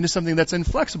wine, into something that's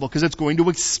inflexible, because it's going to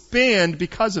expand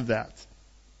because of that.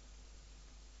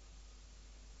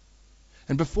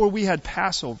 And before we had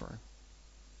Passover,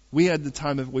 We had the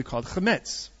time of what we called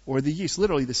chametz, or the yeast,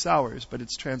 literally the sours, but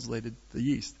it's translated the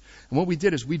yeast. And what we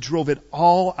did is we drove it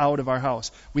all out of our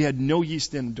house. We had no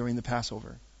yeast in during the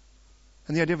Passover.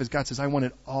 And the idea is God says, I want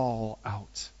it all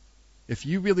out. If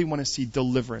you really want to see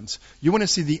deliverance, you want to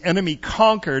see the enemy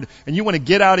conquered, and you want to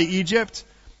get out of Egypt,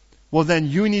 well then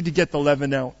you need to get the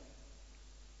leaven out.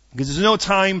 Because there's no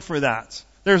time for that.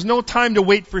 There's no time to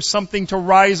wait for something to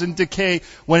rise and decay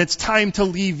when it's time to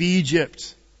leave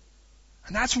Egypt.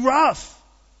 And that's rough.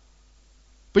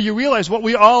 But you realize what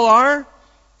we all are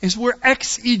is we're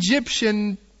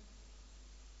ex-Egyptian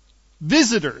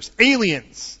visitors,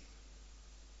 aliens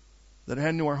that are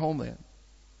heading to our homeland.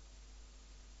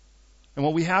 And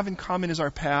what we have in common is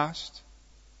our past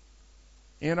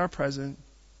and our present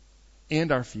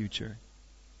and our future.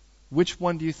 Which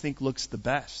one do you think looks the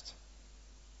best?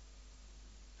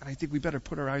 And I think we better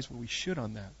put our eyes where we should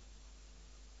on that.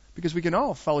 Because we can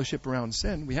all fellowship around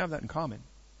sin. We have that in common.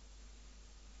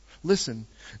 Listen,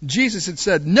 Jesus had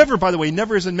said, never, by the way,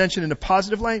 never isn't mentioned in a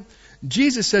positive light.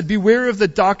 Jesus said, beware of the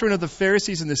doctrine of the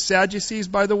Pharisees and the Sadducees,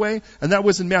 by the way. And that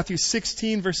was in Matthew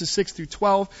 16, verses 6 through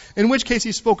 12. In which case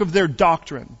he spoke of their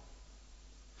doctrine.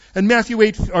 And Mark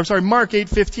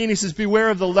 8:15, he says, beware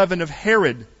of the leaven of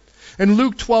Herod. In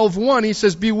Luke 12:1, he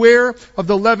says, beware of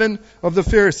the leaven of the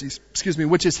Pharisees,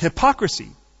 which is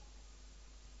hypocrisy.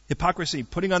 Hypocrisy,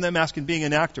 putting on that mask and being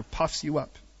an actor, puffs you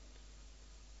up.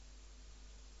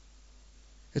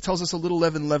 It tells us a little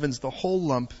leaven leavens the whole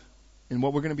lump, and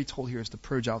what we're going to be told here is to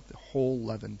purge out the whole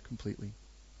leaven completely.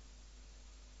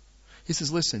 He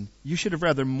says, listen, you should have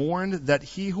rather mourned that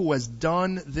he who has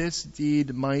done this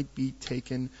deed might be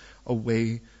taken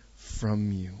away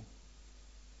from you.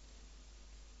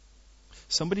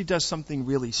 Somebody does something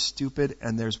really stupid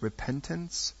and there's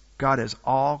repentance, God has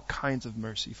all kinds of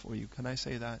mercy for you. Can I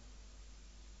say that?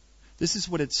 This is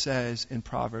what it says in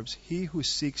Proverbs. He who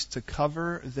seeks to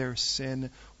cover their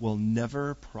sin will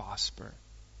never prosper.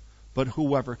 But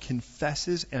whoever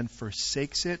confesses and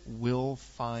forsakes it will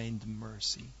find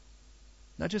mercy.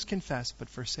 Not just confess, but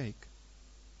forsake.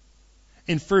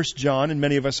 In 1 John, and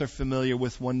many of us are familiar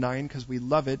with 1:9 because we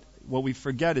love it, what we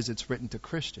forget is it's written to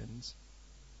Christians.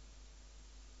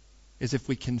 Is if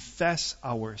we confess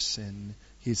our sin,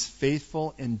 He's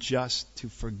faithful and just to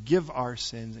forgive our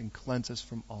sins and cleanse us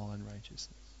from all unrighteousness.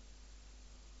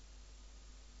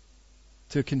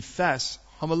 To confess,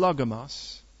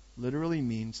 homologamos, literally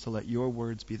means to let your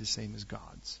words be the same as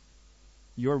God's.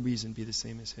 Your reason be the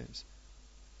same as His.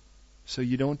 So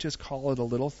you don't just call it a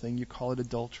little thing, you call it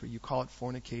adultery, you call it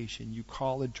fornication, you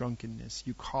call it drunkenness,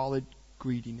 you call it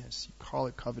greediness, you call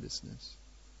it covetousness.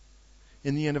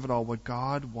 In the end of it all, what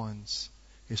God wants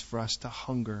is for us to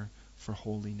hunger for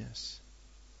holiness.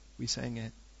 We sang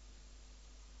it.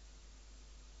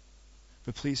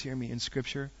 But please hear me. In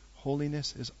Scripture,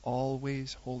 holiness is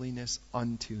always holiness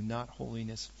unto, not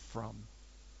holiness from.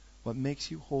 What makes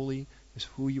you holy is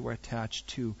who you are attached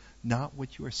to, not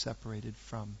what you are separated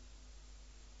from.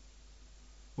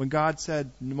 When God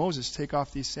said, Moses, take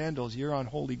off these sandals, you're on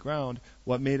holy ground,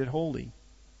 what made it holy?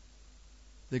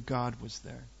 That God was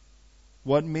there.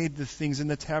 What made the things in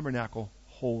the tabernacle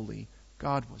holy?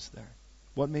 God was there.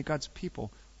 What made God's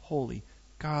people holy?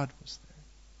 God was there.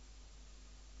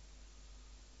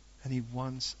 And He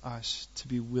wants us to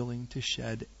be willing to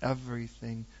shed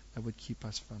everything that would keep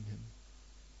us from Him.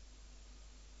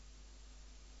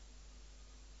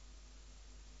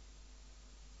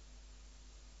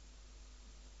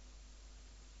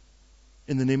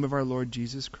 In the name of our Lord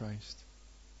Jesus Christ,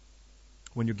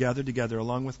 when you're gathered together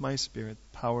along with my Spirit,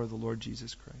 the power of the Lord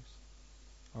Jesus Christ,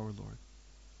 our Lord,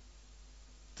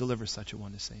 deliver such a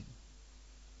one to Satan.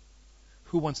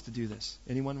 Who wants to do this?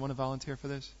 Anyone want to volunteer for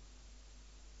this?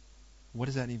 What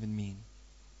does that even mean?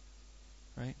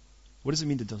 Right? What does it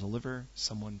mean to deliver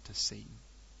someone to Satan?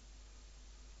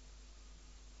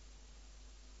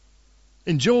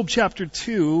 In Job chapter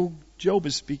 2, Job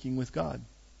is speaking with God.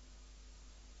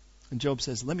 And Job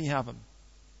says, let me have him.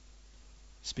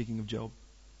 Speaking of Job.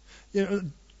 You know,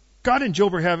 God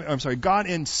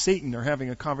and Satan are having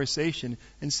a conversation,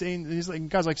 and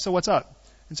God's like, so what's up?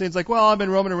 And Satan's like, well, I've been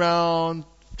roaming around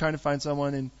trying to find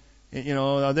someone, and you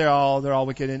know, they're all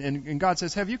wicked. And God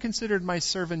says, have you considered my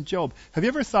servant Job? Have you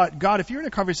ever thought, God, if you're in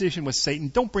a conversation with Satan,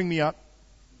 don't bring me up.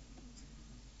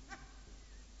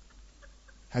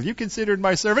 Have you considered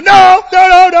my servant? No.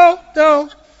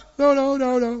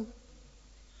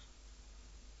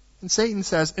 And Satan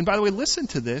says, and by the way, listen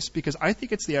to this, because I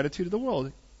think it's the attitude of the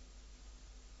world.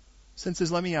 Satan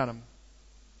says, let me at him.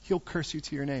 He'll curse you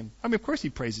to your name. I mean, of course he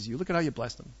praises you. Look at how you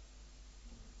blessed him.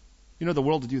 You know the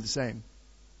world to do the same.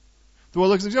 The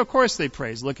world looks and says, of course they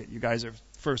praise. Look at you guys are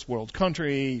first world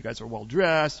country. You guys are well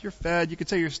dressed. You're fed. You could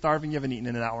say you're starving. You haven't eaten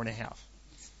in an hour and a half.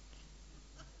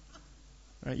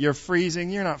 Right? You're freezing.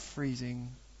 You're not freezing.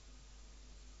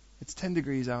 It's 10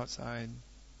 degrees outside.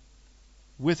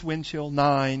 With wind chill,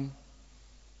 9.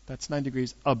 That's 9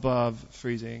 degrees above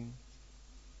freezing.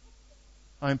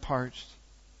 I'm parched.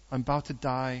 I'm about to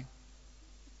die.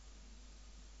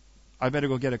 I better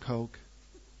go get a Coke.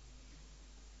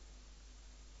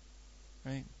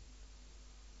 Right?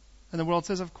 And the world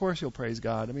says, of course you'll praise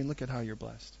God. I mean, look at how you're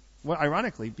blessed. Well,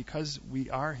 ironically, because we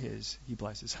are His, He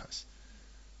blesses us.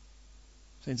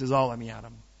 Satan says, oh, let me at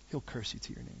him. He'll curse you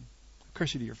to your name. He'll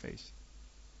curse you to your face.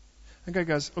 And God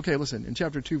goes, okay, listen, in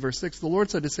chapter 2, verse 6, the Lord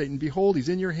said to Satan, behold, he's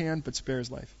in your hand, but spare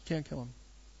his life. You can't kill him.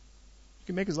 You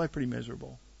can make his life pretty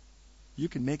miserable. You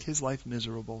can make his life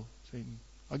miserable, Satan.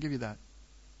 I'll give you that.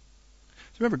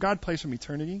 So remember, God plays from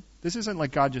eternity. This isn't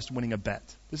like God just winning a bet.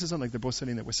 This isn't like they're both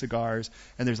sitting there with cigars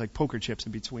and there's like poker chips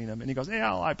in between them. And he goes, hey,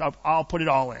 I'll put it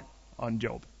all in on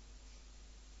Job.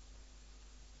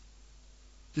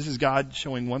 This is God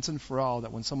showing once and for all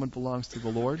that when someone belongs to the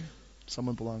Lord,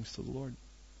 someone belongs to the Lord.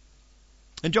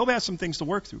 And Job has some things to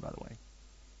work through, by the way.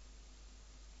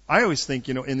 I always think,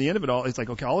 in the end of it all, it's like,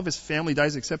 okay, all of his family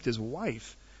dies except his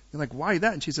wife. You're like, why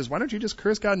that? And she says, why don't you just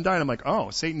curse God and die? And I'm like,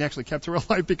 oh, Satan actually kept her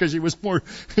alive because she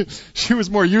was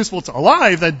more useful to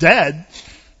alive than dead.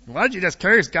 Why don't you just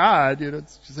curse God?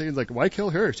 Satan's like, why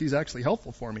kill her? She's actually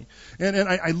helpful for me. And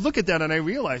I look at that and I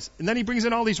realize, and then he brings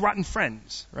in all these rotten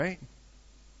friends, right?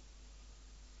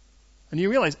 And you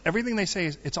realize everything they say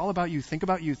is, it's all about you. Think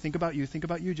about you. Think about you. Think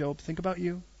about you, Job. Think about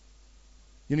you.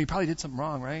 You probably did something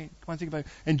wrong, right? Come on, think about it.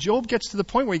 And Job gets to the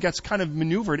point where he gets kind of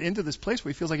maneuvered into this place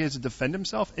where he feels like he has to defend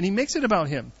himself, and he makes it about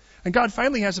him. And God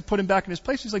finally has to put him back in his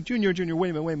place. He's like, Junior,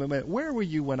 wait a minute. Where were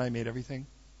you when I made everything?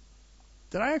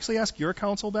 Did I actually ask your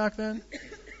counsel back then?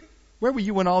 Where were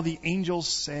you when all the angels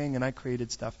sang and I created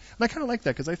stuff? And I kind of like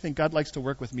that because I think God likes to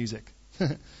work with music.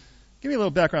 Give me a little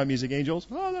background music, angels.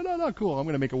 Oh, no, cool. I'm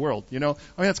going to make a world, I mean,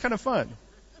 it's kind of fun.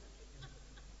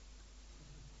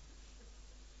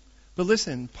 But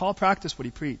listen, Paul practiced what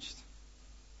he preached.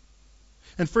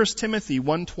 In 1 Timothy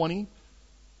 1:20,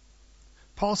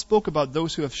 Paul spoke about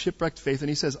those who have shipwrecked faith, and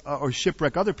he says, or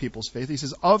shipwreck other people's faith. He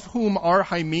says, of whom are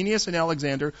Hymenaeus and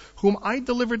Alexander, whom I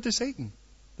delivered to Satan,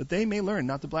 that they may learn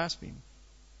not to blaspheme.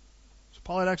 So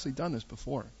Paul had actually done this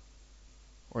before,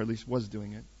 or at least was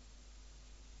doing it.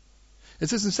 It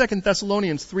says in 2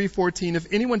 Thessalonians 3:14,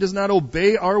 if anyone does not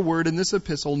obey our word in this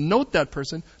epistle, note that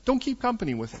person, don't keep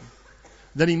company with him,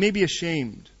 that he may be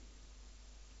ashamed.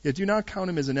 Yet do not count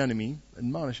him as an enemy,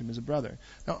 admonish him as a brother.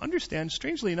 Now understand,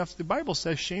 strangely enough, the Bible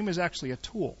says shame is actually a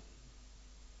tool.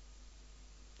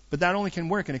 But that only can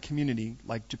work in a community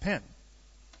like Japan,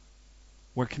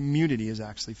 where community is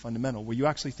actually fundamental, where you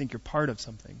actually think you're part of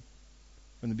something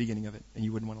from the beginning of it, and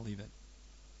you wouldn't want to leave it.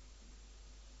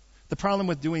 The problem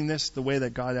with doing this the way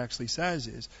that God actually says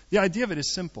is, the idea of it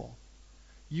is simple.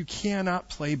 You cannot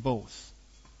play both.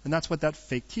 And that's what that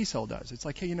fake T-cell does. It's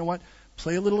like, hey, you know what?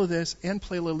 Play a little of this and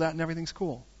play a little of that and everything's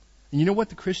cool. And you know what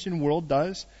the Christian world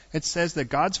does? It says that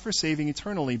God's for saving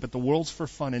eternally, but the world's for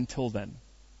fun until then.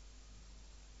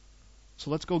 So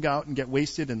let's go out and get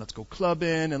wasted and let's go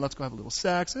clubbing and let's go have a little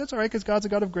sex. And that's all right because God's a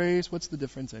God of grace. What's the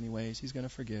difference anyways? He's going to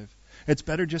forgive. It's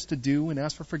better just to do and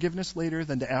ask for forgiveness later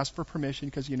than to ask for permission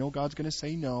because you know God's going to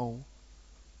say no.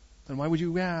 Then why would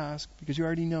you ask? Because you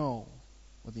already know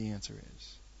what the answer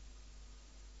is.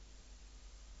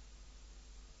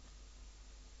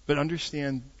 But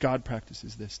understand, God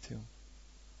practices this too.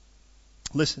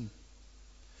 Listen.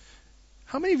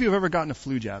 How many of you have ever gotten a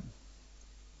flu jab?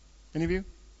 Any of you?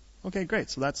 Okay, great.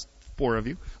 So that's 4 of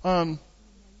you.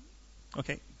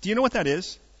 Okay. Do you know what that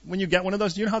is? When you get one of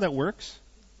those, do you know how that works?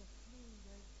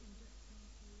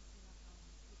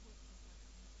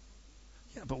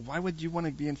 Yeah, but why would you want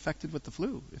to be infected with the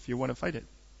flu if you want to fight it?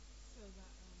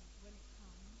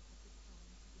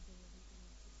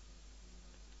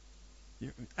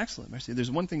 Excellent, Marcy.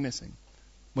 There's one thing missing.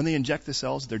 When they inject the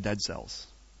cells, they're dead cells.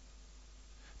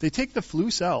 They take the flu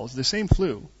cells, the same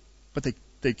flu, but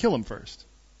they kill them first.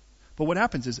 But what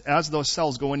happens is, as those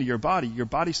cells go into your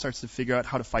body starts to figure out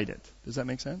how to fight it. Does that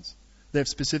make sense? They have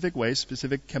specific ways,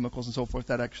 specific chemicals and so forth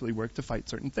that actually work to fight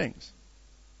certain things.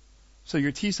 So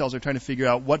your T cells are trying to figure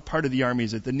out what part of the Army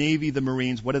is it, the Navy, the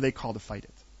Marines, what do they call to fight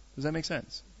it? Does that make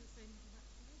sense?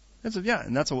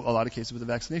 And that's a lot of cases with the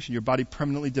vaccination. Your body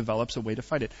permanently develops a way to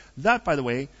fight it. That, by the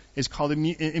way, is called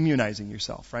immunizing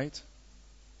yourself, right?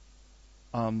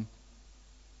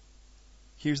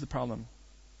 Here's the problem.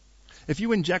 If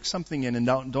you inject something in and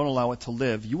don't allow it to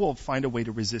live, you will find a way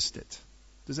to resist it.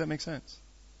 Does that make sense?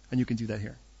 And you can do that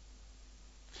here.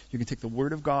 You can take the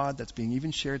Word of God that's being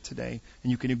even shared today,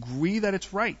 and you can agree that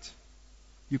it's right.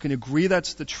 You can agree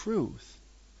that's the truth,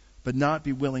 but not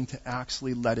be willing to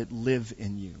actually let it live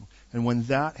in you. And when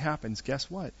that happens, guess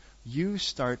what? You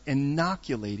start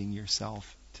inoculating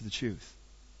yourself to the truth.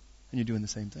 And you're doing the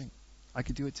same thing. I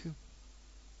could do it too.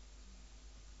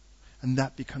 And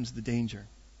that becomes the danger.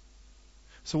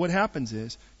 So what happens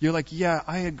is, you're like, yeah,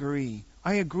 I agree.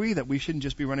 I agree that we shouldn't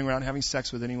just be running around having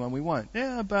sex with anyone we want.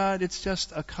 Yeah, but it's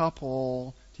just a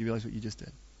couple. Do you realize what you just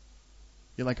did?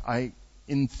 You're like, I,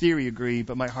 in theory, agree,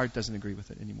 but my heart doesn't agree with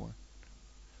it anymore.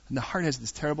 And the heart has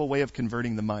this terrible way of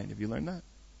converting the mind. Have you learned that?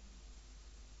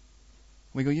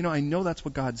 We go, I know that's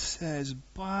what God says,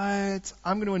 but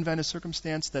I'm going to invent a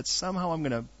circumstance that somehow I'm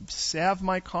going to salve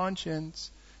my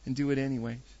conscience and do it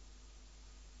anyways.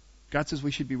 God says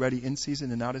we should be ready in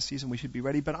season and out of season. We should be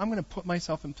ready, but I'm going to put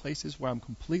myself in places where I'm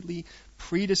completely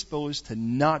predisposed to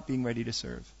not being ready to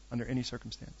serve under any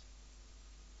circumstance.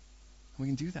 And we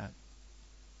can do that.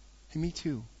 Hey, me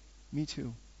too. Me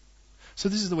too. So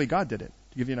this is the way God did it,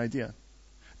 to give you an idea.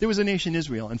 There was a nation,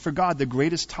 Israel, and for God, the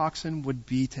greatest toxin would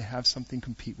be to have something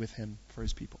compete with him for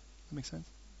his people. That makes sense?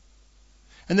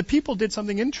 And the people did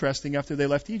something interesting after they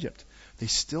left Egypt. They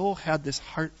still had this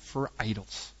heart for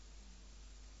idols,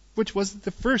 which was the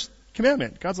first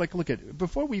commandment. God's like, look at,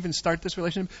 before we even start this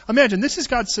relationship, imagine this is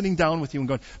God sitting down with you and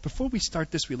going, before we start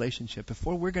this relationship,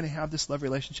 before we're going to have this love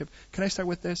relationship, can I start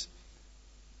with this?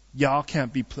 Y'all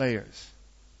can't be players.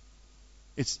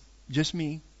 It's just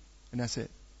me, and that's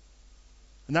it.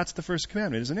 And that's the first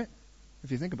commandment, isn't it?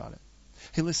 If you think about it.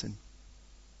 Hey, listen.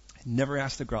 I'd never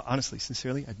asked a girl, honestly,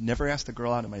 sincerely, I'd never asked a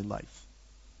girl out in my life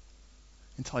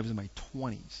until I was in my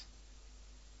 20s.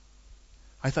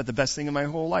 I thought the best thing in my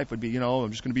whole life would be,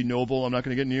 I'm just going to be noble, I'm not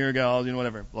going to get near gals,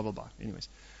 whatever, blah, blah, blah. Anyways.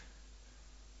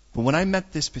 But when I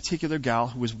met this particular gal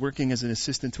who was working as an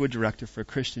assistant to a director for a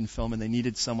Christian film, and they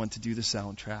needed someone to do the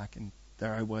soundtrack, and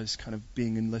there I was kind of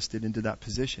being enlisted into that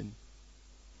position.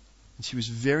 And she was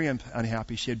very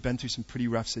unhappy. She had been through some pretty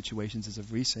rough situations as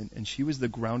of recent, and she was the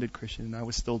grounded Christian, and I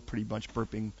was still pretty much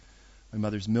burping my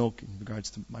mother's milk in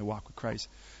regards to my walk with Christ.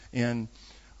 And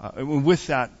with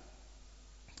that,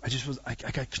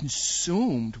 I got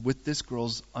consumed with this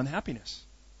girl's unhappiness.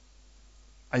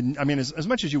 I mean, as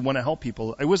much as you want to help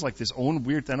people, it was like this own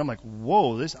weird thing. I'm like,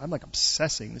 whoa, I'm like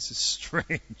obsessing. This is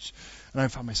strange. And I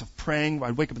found myself praying.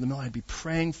 I'd wake up in the middle, I'd be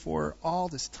praying for her all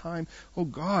this time. Oh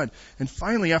God. And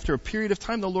finally, after a period of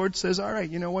time, the Lord says, all right,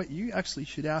 you know what? You actually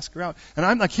should ask her out. And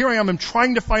I'm like, here I am. I'm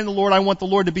trying to find the Lord. I want the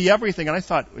Lord to be everything. And I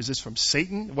thought, is this from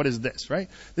Satan? What is this, right?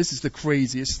 This is the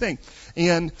craziest thing.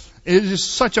 And it is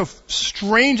such a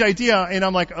strange idea. And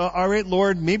I'm like, all right,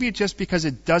 Lord, maybe just because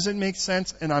it doesn't make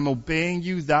sense and I'm obeying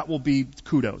you, that will be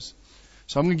kudos.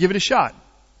 So I'm going to give it a shot.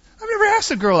 I've never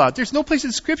asked a girl out. There's no place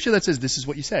in Scripture that says this is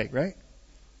what you say, right?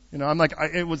 I'm like,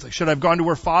 it was like, should I have gone to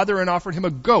her father and offered him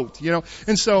a goat,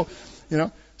 And so,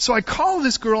 so I call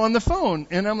this girl on the phone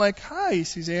and I'm like, hi,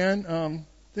 Suzanne,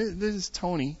 this is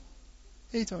Tony.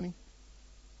 Hey, Tony.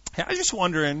 Hey, I was just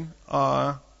wondering,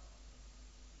 would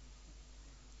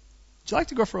you like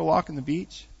to go for a walk on the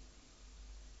beach?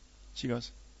 She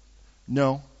goes,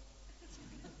 no.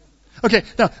 Okay,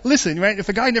 now listen, right? If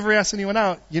a guy never asked anyone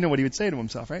out, you know what he would say to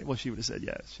himself, right? Well, she would have said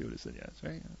yes. She would have said yes,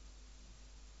 right?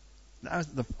 That was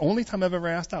the only time I've ever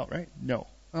asked out, right? No.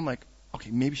 I'm like,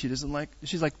 okay, maybe she doesn't like.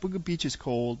 She's like, well, the beach is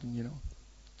cold, and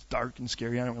it's dark and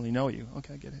scary. I don't really know you.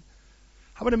 Okay, I get it.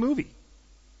 How about a movie?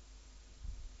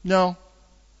 No.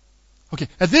 Okay,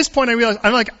 at this point I realized,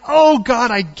 I'm like, oh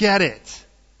God, I get it.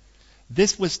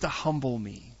 This was to humble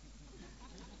me.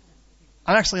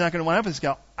 I'm actually not going to wind up with this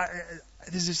gal.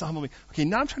 This is just to humble me. Okay,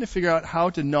 now I'm trying to figure out how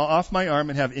to gnaw off my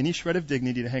arm and have any shred of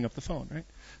dignity to hang up the phone, right?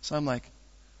 So I'm like,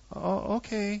 oh,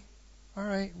 okay. All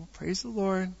right. Well, praise the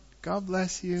Lord. God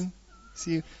bless you.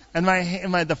 See you. And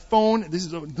the phone, this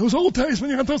is those old days when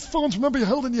you had those phones, remember you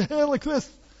held in your hand like this,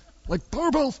 like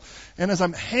barbells. And as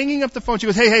I'm hanging up the phone, she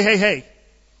goes, hey.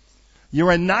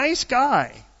 You're a nice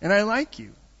guy and I like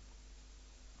you.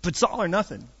 But it's all or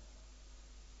nothing. I'm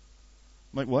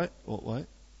like, what? Well, what?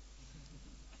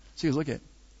 She goes, look at,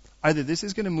 either this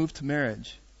is going to move to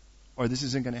marriage or this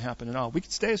isn't going to happen at all. We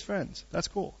could stay as friends. That's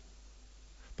cool.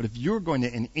 But if you're going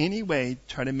to in any way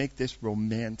try to make this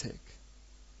romantic,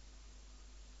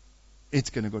 it's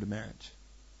going to go to marriage.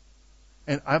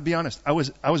 And I'll be honest, I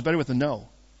was better with a no.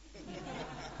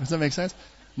 Does that make sense?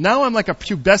 Now I'm like a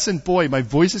pubescent boy. My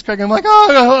voice is cracking. I'm like,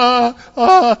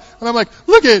 and I'm like,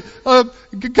 look it,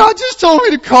 God just told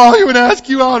me to call you and ask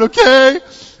you out, okay?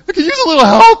 I could use a little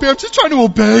help here. I'm just trying to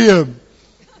obey him.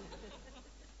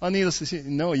 Well, needless to say,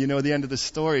 no, you know the end of the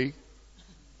story.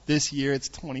 This year it's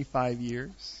 25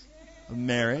 years. of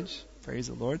marriage. Praise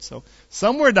the Lord. So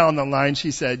somewhere down the line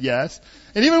she said yes.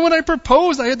 And even when I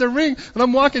proposed, I had the ring. And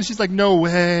I'm walking, she's like, no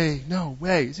way, no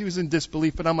way. She was in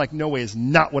disbelief, but I'm like, no way is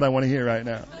not what I want to hear right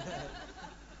now.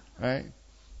 Right?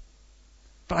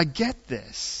 But I get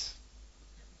this.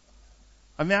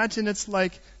 Imagine it's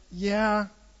like, yeah.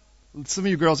 Some of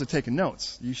you girls are taking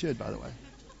notes. You should, by the way.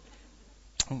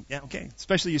 Oh, yeah, okay.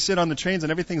 Especially you sit on the trains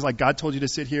and everything's like God told you to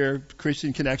sit here,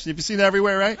 Christian Connection. Have you seen that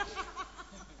everywhere, right?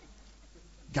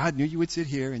 God knew you would sit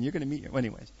here and you're going to meet you. Well,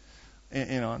 anyways,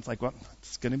 and, it's like, well,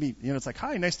 it's going to be, it's like,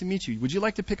 hi, nice to meet you. Would you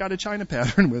like to pick out a China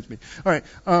pattern with me? All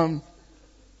right.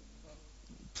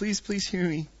 Please hear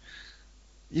me.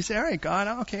 You say, all right,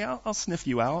 God, okay, I'll sniff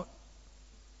you out.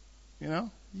 You're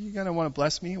going to want to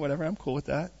bless me, whatever. I'm cool with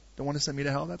that. Don't want to send me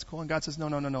to hell. That's cool. And God says, no.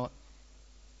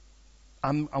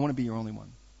 I want to be your only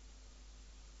one.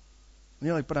 And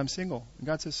you're like, but I'm single. And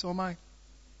God says, so am I.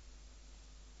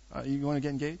 You want to get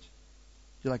engaged?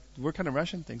 You're like, we're kind of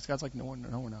rushing things. God's like, no,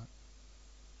 we're not.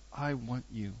 I want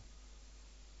you.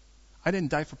 I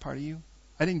didn't die for part of you.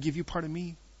 I didn't give you part of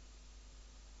me.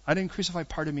 I didn't crucify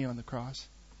part of me on the cross.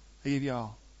 I gave you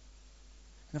all.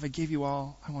 And if I gave you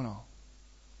all, I want all.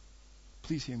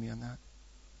 Please hear me on that.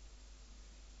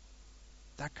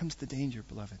 That comes the danger,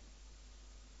 beloved.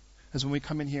 As when we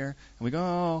come in here and we go,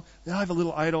 oh, I'll have a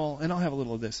little idol and I'll have a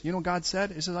little of this. You know what God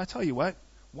said? He says, I tell you what,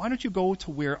 why don't you go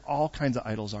to where all kinds of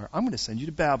idols are? I'm going to send you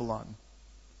to Babylon.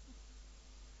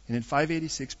 And in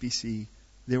 586 BC,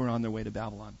 they were on their way to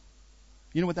Babylon.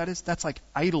 You know what that is? That's like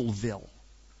Idolville.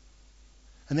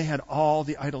 And they had all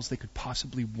the idols they could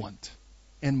possibly want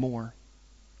and more.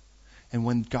 And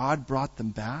when God brought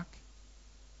them back,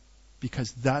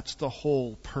 because that's the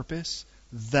whole purpose,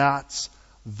 that's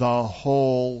the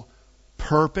whole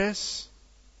purpose,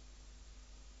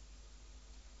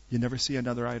 you never see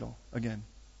another idol again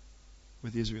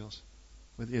with the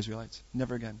Israelites.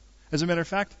 Never again. As a matter of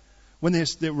fact, when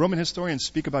the Roman historians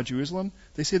speak about Jerusalem,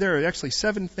 they say there are actually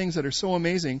 7 things that are so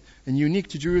amazing and unique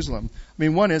to Jerusalem. I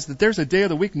mean, one is that there's a day of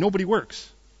the week nobody works.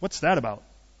 What's that about?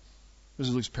 This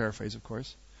is Luke's paraphrase, of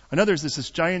course. Another is this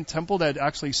giant temple that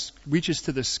actually reaches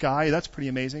to the sky. That's pretty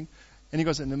amazing. And he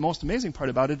goes, and the most amazing part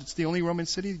about it, it's the only Roman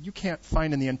city you can't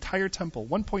find in the entire temple,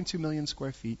 1.2 million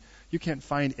square feet. You can't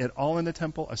find at all in the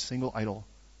temple a single idol.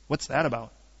 What's that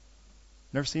about?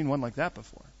 Never seen one like that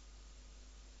before.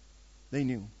 They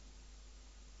knew.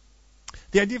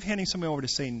 The idea of handing somebody over to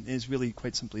Satan is really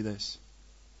quite simply this.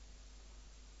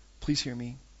 Please hear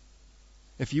me.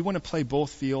 If you want to play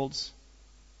both fields,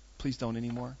 please don't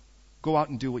anymore. Go out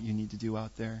and do what you need to do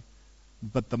out there.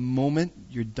 But the moment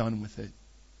you're done with it,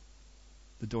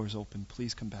 the door's open.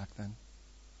 Please come back then.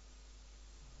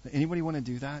 Anybody want to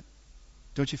do that?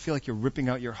 Don't you feel like you're ripping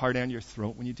out your heart and your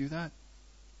throat when you do that?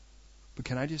 But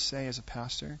can I just say, as a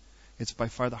pastor, it's by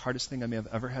far the hardest thing I may have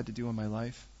ever had to do in my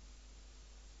life.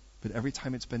 But every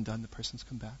time it's been done, the person's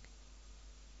come back.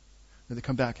 Now, they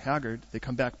come back haggard. They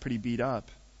come back pretty beat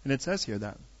up. And it says here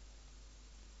that.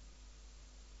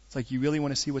 It's like you really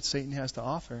want to see what Satan has to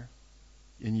offer.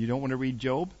 And you don't want to read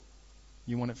Job.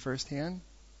 You want it firsthand.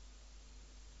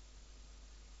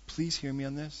 Please hear me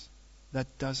on this.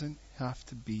 That doesn't have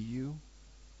to be you.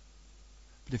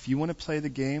 But if you want to play the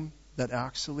game that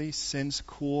actually sin's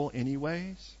cool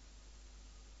anyways,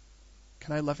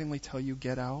 can I lovingly tell you,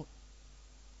 get out,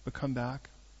 but come back?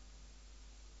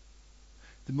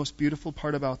 The most beautiful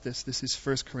part about this is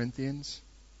 1 Corinthians.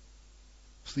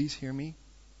 Please hear me.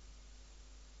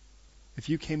 If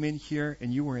you came in here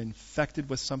and you were infected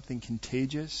with something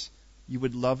contagious, you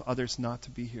would love others not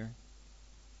to be here.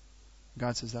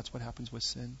 God says that's what happens with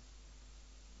sin.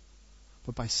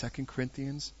 But by 2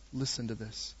 Corinthians, listen to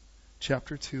this.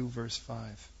 Chapter 2, verse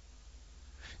 5.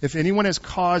 If anyone has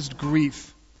caused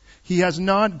grief, he has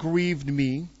not grieved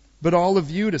me, but all of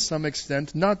you to some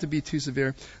extent, not to be too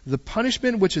severe. The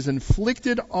punishment which is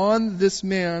inflicted on this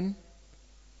man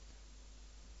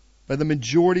by the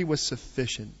majority was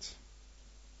sufficient.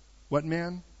 What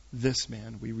man? This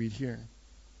man, we read here.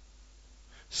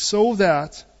 So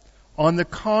that, on the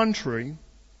contrary,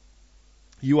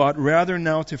 you ought rather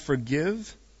now to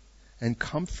forgive and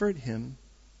comfort him,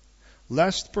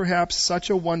 lest perhaps such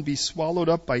a one be swallowed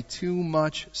up by too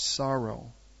much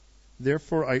sorrow.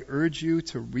 Therefore, I urge you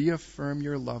to reaffirm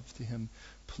your love to him.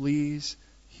 Please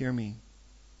hear me.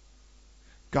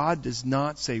 God does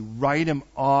not say, write him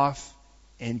off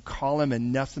and call him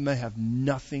anathema, have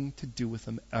nothing to do with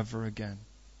him ever again.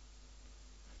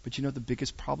 But you know what the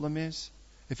biggest problem is?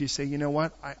 If you say, you know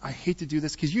what, I hate to do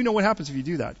this, because you know what happens if you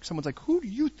do that. Someone's like, who do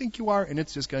you think you are? And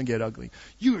it's just going to get ugly.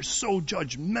 You are so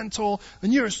judgmental,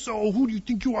 and you're so, who do you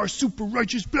think you are, super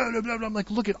righteous, blah, blah, blah, blah. I'm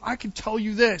like, look, I can tell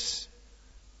you this.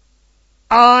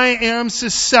 I am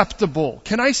susceptible.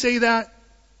 Can I say that?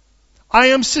 I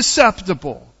am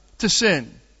susceptible to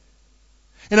sin.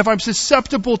 And if I'm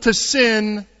susceptible to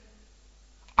sin,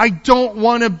 I don't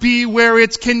want to be where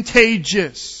it's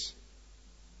contagious.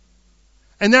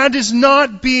 And that is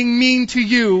not being mean to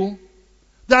you.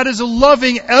 That is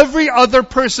loving every other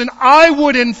person I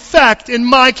would infect in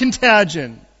my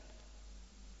contagion.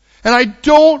 And I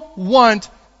don't want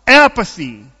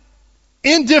apathy,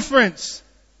 indifference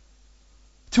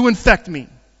to infect me.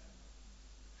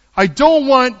 I don't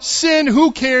want sin,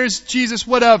 who cares, Jesus,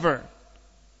 whatever.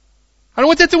 I don't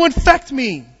want that to infect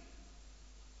me.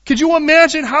 Could you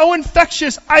imagine how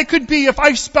infectious I could be if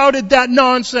I spouted that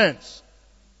nonsense?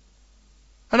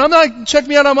 And I'm not, check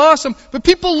me out, I'm awesome. But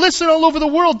people listen all over the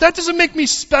world. That doesn't make me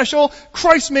special.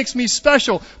 Christ makes me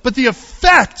special. But the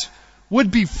effect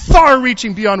would be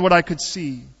far-reaching beyond what I could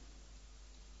see.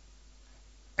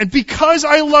 And because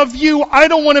I love you, I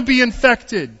don't want to be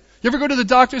infected. You ever go to the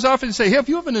doctor's office and say, hey, if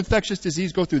you have an infectious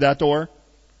disease, go through that door?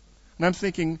 And I'm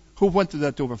thinking, who went through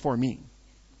that door before me?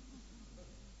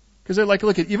 Because they're like,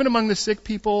 look, even among the sick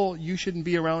people, you shouldn't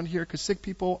be around here because sick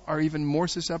people are even more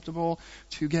susceptible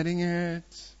to getting it.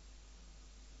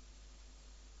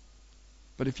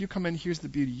 But if you come in, here's the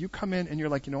beauty. You come in and you're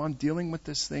like, I'm dealing with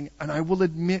this thing, and I will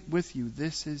admit with you,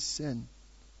 this is sin.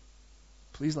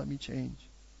 Please let me change.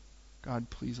 God,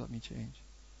 please let me change.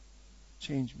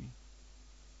 Change me.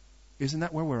 Isn't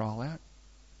that where we're all at?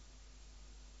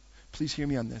 Please hear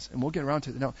me on this, and we'll get around to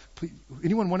it. Now, please,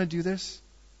 anyone want to do this?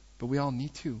 But we all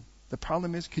need to. The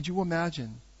problem is, could you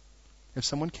imagine if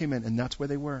someone came in and that's where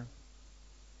they were?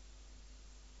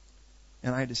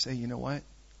 And I had to say, you know what?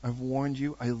 I've warned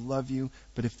you, I love you,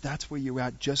 but if that's where you're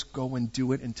at, just go and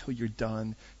do it until you're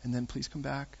done, and then please come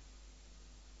back.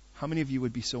 How many of you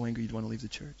would be so angry you'd want to leave the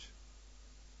church?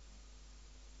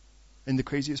 And the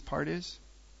craziest part is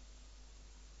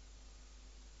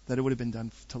that it would have been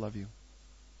done to love you.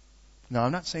 Now,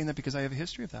 I'm not saying that because I have a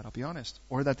history of that, I'll be honest,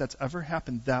 or that that's ever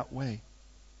happened that way.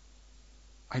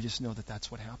 I just know that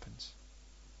that's what happens.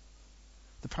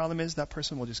 The problem is that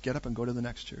person will just get up and go to the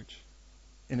next church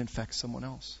and infect someone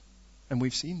else. And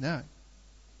we've seen that.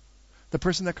 The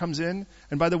person that comes in,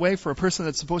 and by the way, for a person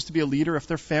that's supposed to be a leader, if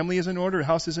their family is in order,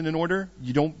 house isn't in order,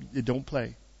 you don't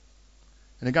play.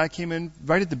 And a guy came in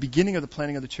right at the beginning of the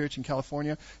planning of the church in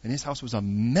California, and his house was a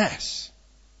mess.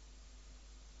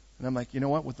 And I'm like, you know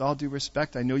what? With all due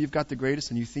respect, I know you've got the greatest,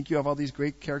 and you think you have all these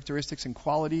great characteristics and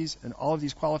qualities and all of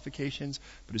these qualifications,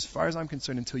 but as far as I'm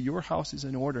concerned, until your house is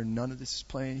in order, none of this is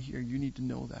playing here. You need to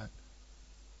know that.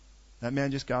 That man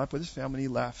just got up with his family, he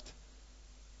left.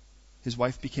 His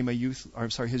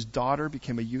daughter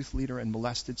became a youth leader and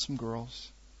molested some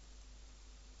girls.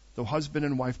 The husband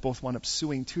and wife both wound up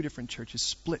suing 2 different churches,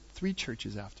 split 3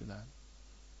 churches after that.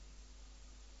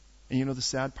 And the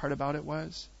sad part about it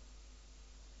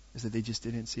is that they just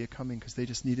didn't see it coming because they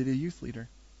just needed a youth leader.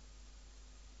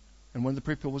 And one of the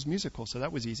people was musical, so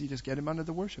that was easy. Just get him onto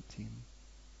the worship team.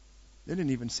 They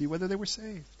didn't even see whether they were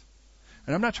saved.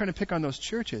 And I'm not trying to pick on those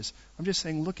churches. I'm just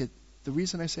saying, look, the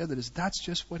reason I say that is that's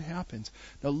just what happens.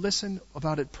 Now listen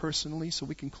about it personally so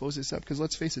we can close this up, because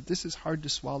let's face it, this is hard to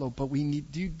swallow, but we need,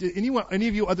 any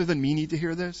of you other than me need to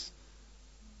hear this?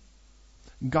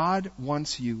 God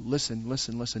wants you,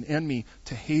 listen, and me,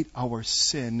 to hate our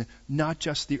sin, not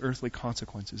just the earthly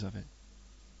consequences of it.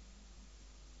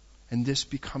 And this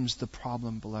becomes the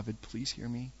problem, beloved. Please hear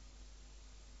me.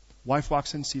 Wife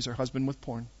walks in, sees her husband with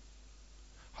porn.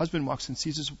 Husband walks in,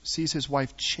 sees his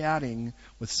wife chatting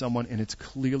with someone, and it's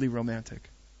clearly romantic.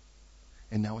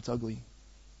 And now it's ugly.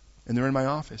 And they're in my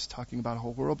office talking about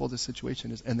how horrible this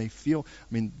situation is. And they feel,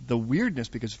 the weirdness,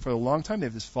 because for a long time they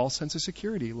have this false sense of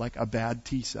security, like a bad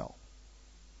T cell.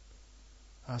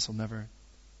 Us will never.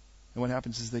 And what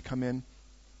happens is they come in,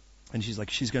 and she's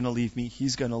like, she's going to leave me,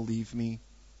 he's going to leave me.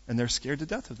 And they're scared to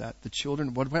death of that. The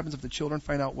children, what happens if the children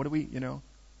find out, what do we, I'm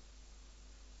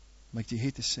like, do you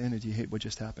hate the sin, or do you hate what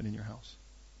just happened in your house?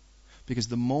 Because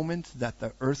the moment that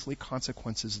the earthly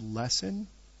consequences lessen,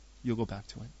 you'll go back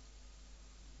to it.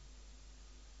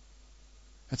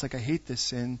 It's like, I hate this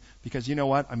sin because you know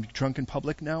what? I'm drunk in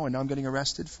public now, and now I'm getting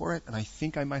arrested for it, and I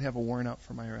think I might have a warrant out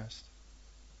for my arrest.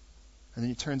 And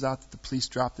then it turns out that the police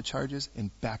drop the charges, and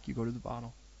back you go to the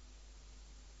bottle.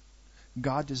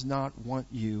 God does not want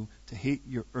you to hate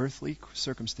your earthly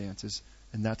circumstances,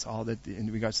 and that's all that in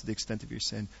regards to the extent of your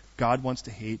sin. God wants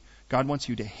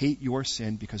you to hate your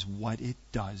sin because what it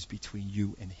does between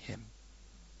you and Him.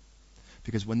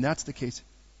 Because when that's the case,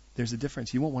 there's a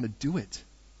difference. You won't want to do it.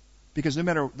 Because no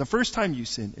matter the first time you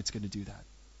sin, it's going to do that.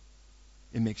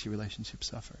 It makes your relationship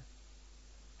suffer.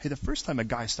 Hey, the first time a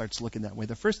guy starts looking that way,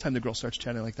 the first time the girl starts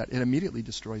chatting like that, it immediately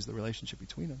destroys the relationship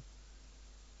between them.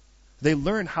 They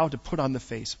learn how to put on the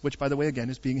face, which, by the way,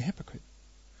 again, is being a hypocrite.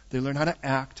 They learn how to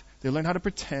act. They learn how to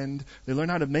pretend. They learn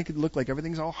how to make it look like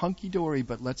everything's all hunky-dory.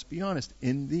 But let's be honest,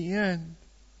 in the end,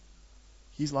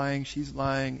 he's lying, she's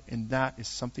lying, and that is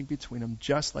something between them.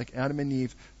 Just like Adam and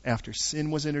Eve, after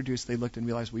sin was introduced, they looked and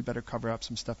realized, we better cover up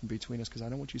some stuff in between us because I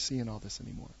don't want you seeing all this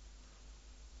anymore.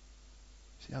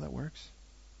 See how that works?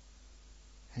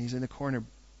 And he's in the corner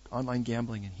online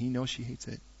gambling, and he knows she hates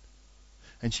it.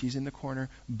 And she's in the corner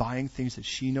buying things that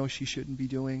she knows she shouldn't be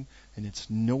doing, and it's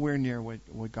nowhere near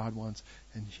what God wants.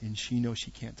 And she knows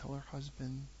she can't tell her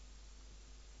husband.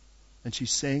 And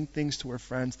she's saying things to her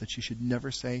friends that she should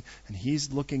never say, and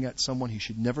he's looking at someone he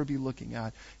should never be looking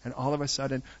at. And all of a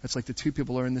sudden, it's like the two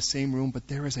people are in the same room, but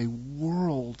there is a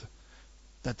world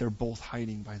that they're both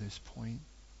hiding by this point.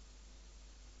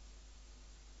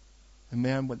 And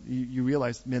man, what you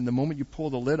realize, man, the moment you pull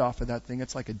the lid off of that thing,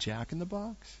 it's like a jack in the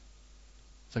box.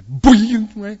 It's like, boing,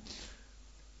 right?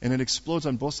 And it explodes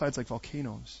on both sides like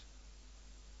volcanoes.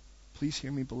 Please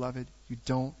hear me, beloved. You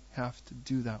don't have to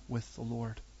do that with the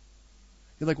Lord.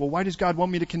 You're like, well, why does God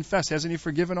want me to confess? Hasn't He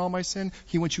forgiven all my sin?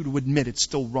 He wants you to admit it's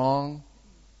still wrong.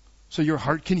 So your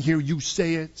heart can hear you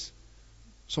say it.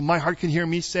 So my heart can hear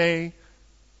me say,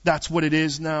 that's what it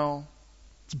is now.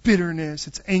 It's bitterness,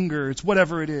 it's anger, it's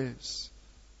whatever it is.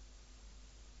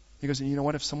 He goes, and you know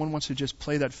what? If someone wants to just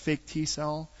play that fake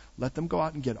T-cell, let them go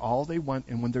out and get all they want,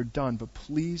 and when they're done, but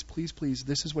please, please, please,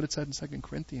 this is what it said in 2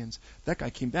 Corinthians. That guy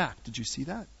came back. Did you see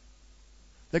that?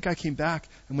 That guy came back,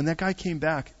 and when that guy came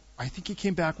back, I think he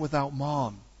came back without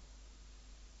mom. And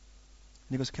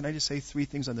he goes, can I just say 3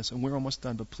 things on this? And we're almost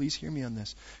done, but please hear me on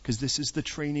this, because this is the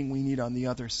training we need on the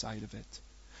other side of it.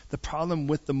 The problem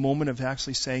with the moment of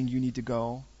actually saying you need to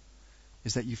go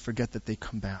is that you forget that they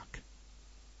come back.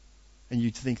 And you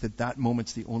think that that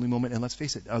moment's the only moment. And let's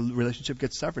face it, a relationship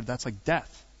gets severed. That's like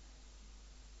death.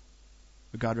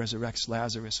 But God resurrects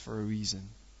Lazarus for a reason.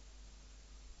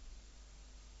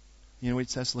 You know what it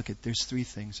says? Look, there's 3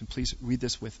 things. And please read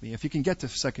this with me. If you can get to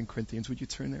 2 Corinthians, would you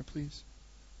turn there, please?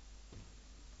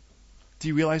 Do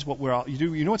you realize what we're all...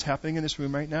 You know what's happening in this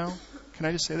room right now? Can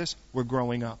I just say this? We're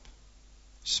growing up.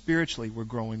 Spiritually, we're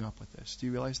growing up with this. Do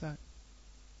you realize that?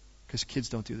 Because kids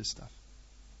don't do this stuff.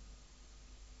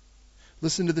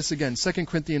 Listen to this again. 2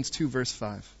 Corinthians 2, verse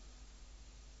 5.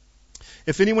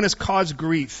 If anyone has caused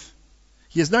grief,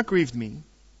 he has not grieved me,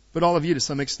 but all of you to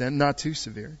some extent, not too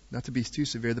severe, not to be too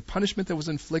severe. The punishment that was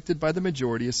inflicted by the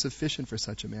majority is sufficient for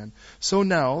such a man. So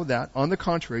now that, on the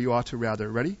contrary, you ought to rather.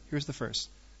 Ready? Here's the first.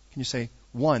 Can you say,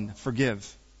 1,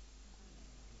 forgive?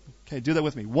 Okay, do that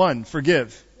with me. 1,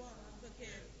 forgive.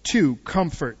 2,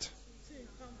 comfort.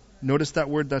 Notice that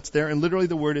word that's there. And literally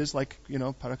the word is like,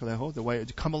 parakaleho, the way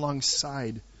to come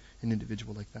alongside an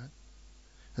individual like that.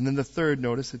 And then the third,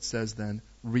 notice it says then,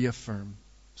 reaffirm.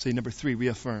 Say number 3,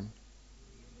 reaffirm.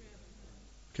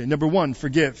 Okay, number 1,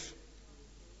 forgive.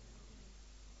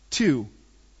 2,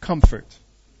 comfort.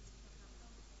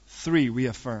 3,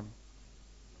 reaffirm.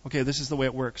 Okay, this is the way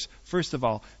it works. First of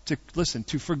all,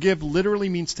 to forgive literally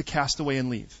means to cast away and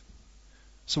leave.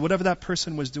 So whatever that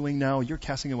person was doing now, you're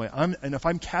casting away. And if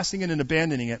I'm casting it and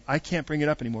abandoning it, I can't bring it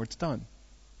up anymore. It's done.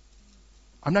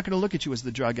 I'm not going to look at you as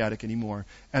the drug addict anymore,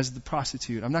 as the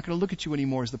prostitute. I'm not going to look at you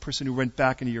anymore as the person who went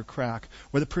back into your crack,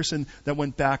 or the person that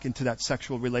went back into that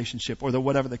sexual relationship, or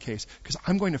whatever the case. Because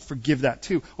I'm going to forgive that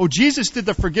too. Oh, Jesus did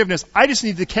the forgiveness. I just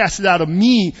need to cast it out of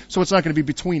me so it's not going to be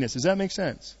between us. Does that make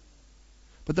sense?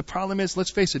 But the problem is, let's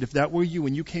face it, if that were you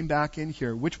and you came back in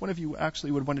here, which one of you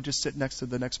actually would want to just sit next to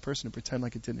the next person and pretend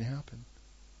like it didn't happen?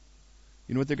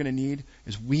 You know what they're going to need?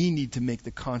 Is we need to make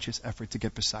the conscious effort to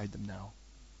get beside them now.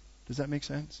 Does that make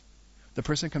sense? The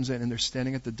person comes in and they're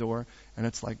standing at the door and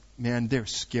it's like, man, they're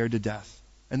scared to death.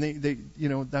 And they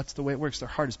that's the way it works. Their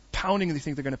heart is pounding and they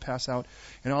think they're going to pass out.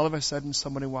 And all of a sudden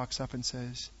somebody walks up and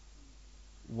says,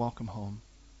 welcome home.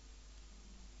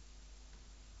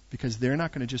 Because they're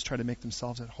not going to just try to make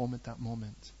themselves at home at that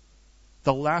moment.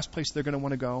 The last place they're going to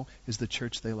want to go is the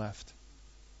church they left.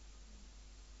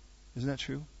 Isn't that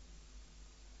true?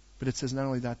 But it says not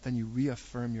only that, then you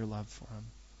reaffirm your love for them.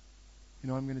 You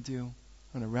know what I'm going to do?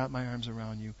 I'm going to wrap my arms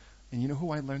around you. And you know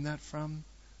who I learned that from?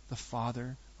 The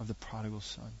father of the prodigal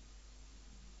son.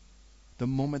 The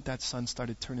moment that son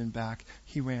started turning back,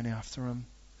 he ran after him.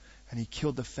 And he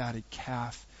killed the fatted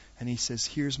calf. And he says,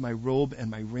 here's my robe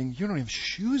and my ring. You don't have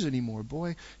shoes anymore,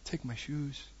 boy. Take my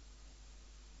shoes.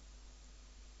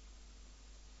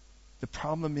 The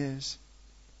problem is,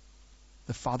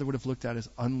 the father would have looked at it as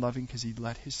unloving because he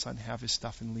let his son have his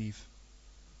stuff and leave.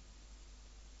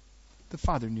 The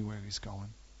father knew where he was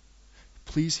going.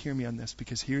 Please hear me on this,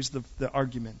 because here's the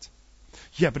argument.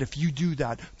 Yeah, but if you do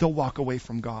that, they'll walk away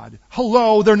from God.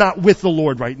 Hello, they're not with the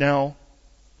Lord right now.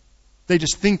 They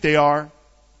just think they are.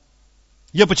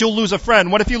 Yeah, but you'll lose a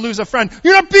friend. What if you lose a friend?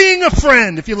 You're not being a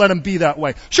friend if you let them be that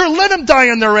way. Sure, let them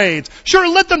die in their AIDS. Sure,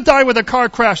 let them die with a car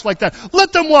crash like that.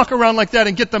 Let them walk around like that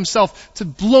and get themselves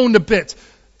blown to bits.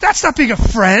 That's not being a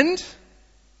friend.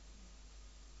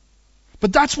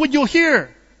 But that's what you'll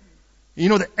hear. You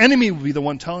know, the enemy will be the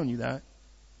one telling you that.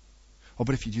 Oh,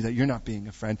 but if you do that, you're not being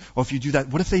a friend. Oh, if you do that,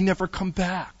 what if they never come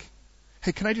back?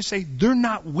 Hey, can I just say, they're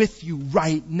not with you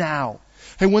right now.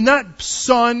 Hey, when that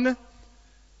son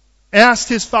asked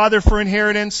his father for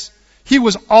inheritance, he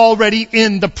was already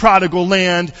in the prodigal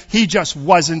land. He just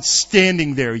wasn't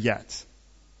standing there yet.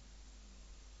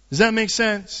 Does that make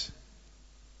sense?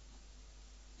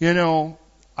 You know,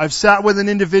 I've sat with an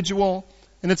individual,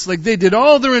 and it's like they did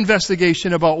all their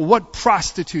investigation about what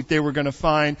prostitute they were going to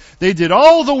find. They did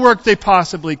all the work they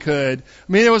possibly could.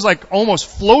 I mean, it was like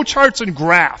almost flowcharts and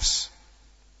graphs.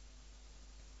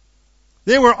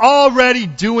 They were already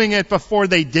doing it before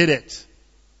they did it.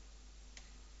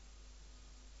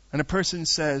 And a person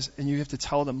says, and you have to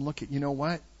tell them, look, you know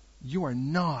what? You are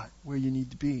not where you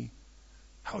need to be.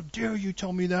 How dare you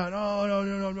tell me that? Oh,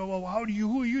 no.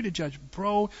 Who are you to judge?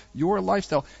 Bro, your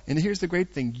lifestyle. And here's the great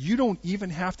thing. You don't even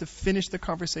have to finish the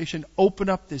conversation. Open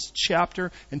up this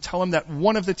chapter and tell them that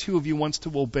one of the two of you wants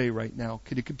to obey right now.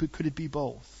 Could it be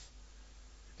both?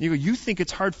 And you go, you think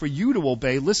it's hard for you to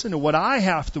obey. Listen to what I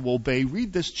have to obey.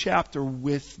 Read this chapter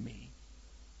with me.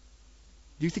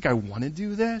 Do you think I want to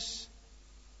do this?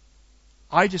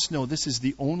 I just know this is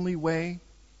the only way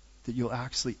that you'll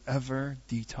actually ever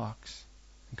detox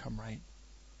and come right.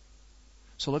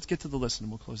 So let's get to the list and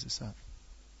we'll close this up.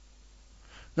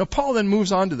 Now Paul then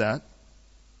moves on to that.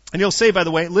 And he'll say, by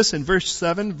the way, listen, verse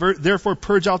 7, therefore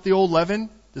purge out the old leaven.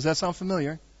 Does that sound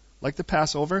familiar? Like the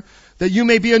Passover. That you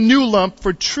may be a new lump,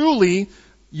 for truly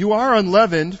you are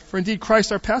unleavened, for indeed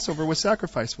Christ our Passover was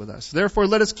sacrificed with us. Therefore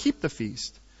let us keep the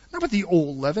feast. Not with the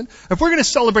old leaven. If we're going to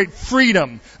celebrate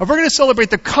freedom, if we're going to celebrate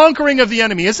the conquering of the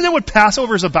enemy, isn't that what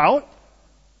Passover is about?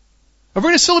 If we're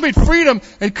going to celebrate freedom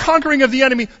and conquering of the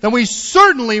enemy, then we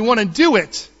certainly want to do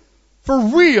it for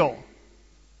real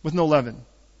with no leaven.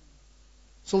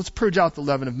 So let's purge out the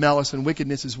leaven of malice and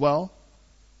wickedness as well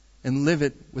and live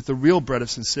it with the real bread of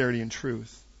sincerity and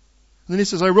truth. And then he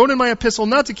says, I wrote in my epistle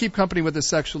not to keep company with the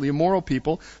sexually immoral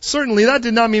people. Certainly that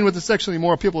did not mean with the sexually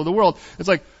immoral people of the world. It's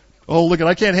like, oh, look,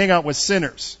 I can't hang out with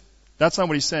sinners. That's not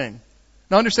what he's saying.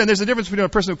 Now understand, there's a difference between a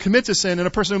person who commits a sin and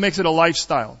a person who makes it a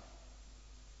lifestyle.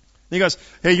 And he goes,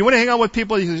 hey, you want to hang out with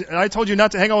people? I told you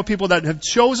not to hang out with people that have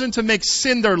chosen to make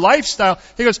sin their lifestyle.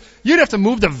 He goes, you'd have to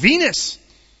move to Venus.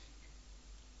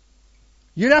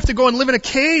 You'd have to go and live in a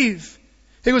cave.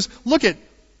 He goes, look it,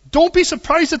 don't be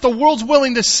surprised that the world's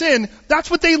willing to sin. That's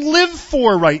what they live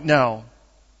for right now.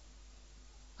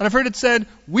 And I've heard it said,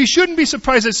 we shouldn't be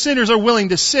surprised that sinners are willing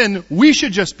to sin. We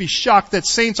should just be shocked that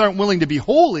saints aren't willing to be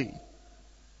holy.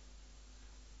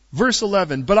 Verse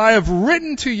 11, but I have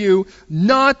written to you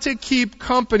not to keep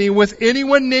company with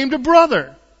anyone named a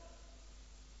brother.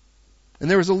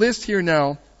 And there is a list here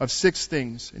now of 6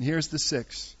 things. And here's the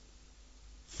 6.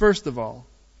 First of all,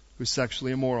 who's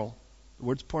sexually immoral. The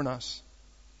word's pornos.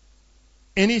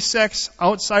 Any sex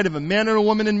outside of a man and a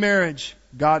woman in marriage,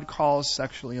 God calls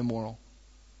sexually immoral.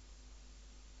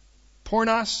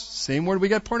 Pornos, same word we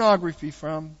get pornography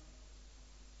from.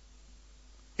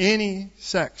 Any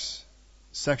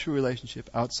sexual relationship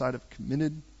outside of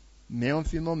committed male and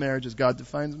female marriage as God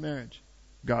defines marriage,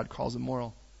 God calls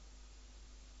immoral.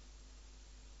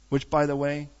 Which, by the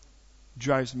way,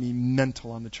 drives me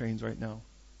mental on the trains right now.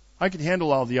 I can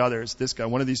handle all the others. This guy,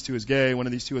 one of these two is gay, one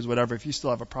of these two is whatever. If you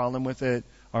still have a problem with it,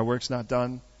 our work's not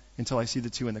done until I see the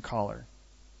 2 in the collar.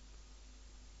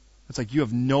 It's like you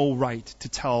have no right to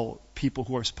tell people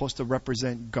who are supposed to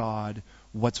represent God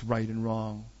what's right and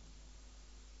wrong.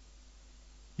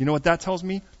 You know what that tells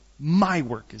me? My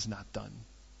work is not done.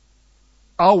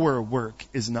 Our work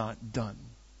is not done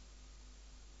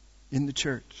in the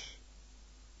church.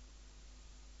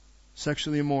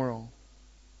 Sexually immoral.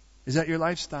 Is that your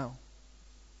lifestyle?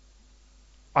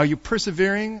 Are you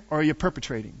persevering or are you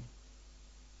perpetrating?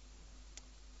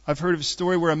 I've heard of a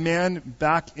story where a man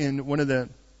back in one of the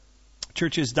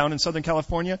churches down in Southern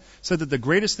California said that the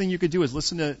greatest thing you could do is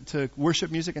listen to worship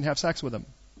music and have sex with them.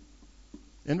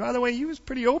 And by the way, he was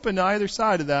pretty open to either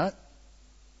side of that.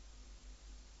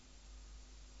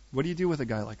 What do you do with a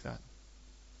guy like that?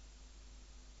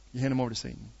 You hand him over to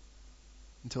Satan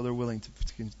until they're willing to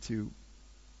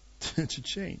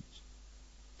change,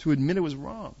 to admit it was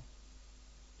wrong.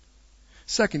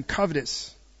 Second,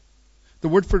 covetous. The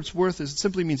word for its worth is, it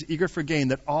simply means eager for gain,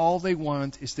 that all they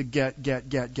want is to get.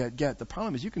 The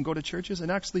problem is you can go to churches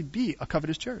and actually be a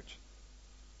covetous church.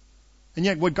 And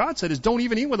yet what God said is, don't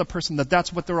even eat with a person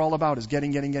that's what they're all about, is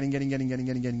getting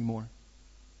more.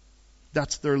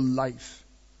 That's their life.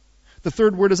 The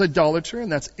third word is idolater,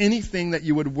 and that's anything that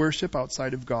you would worship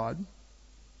outside of God.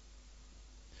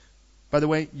 By the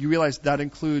way, you realize that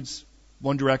includes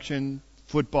One Direction,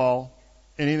 football,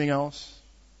 anything else?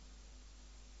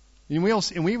 And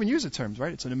we even use the terms,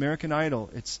 right? It's an American Idol.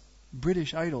 It's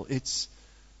British Idol. It's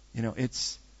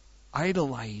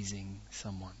idolizing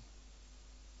someone.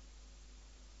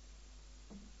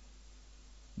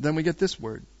 Then we get this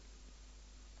word.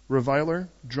 Reviler,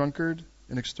 drunkard,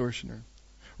 and extortioner.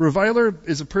 Reviler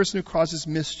is a person who causes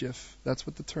mischief. That's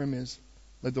what the term is.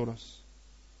 Ledoros.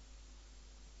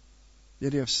 The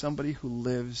idea of somebody who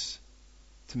lives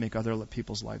to make other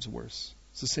people's lives worse.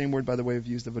 It's the same word, by the way, of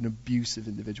used of an abusive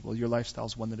individual. Your lifestyle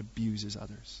is one that abuses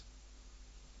others.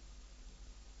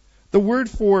 The word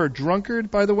for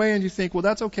drunkard, by the way, and you think, well,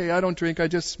 that's okay, I don't drink, I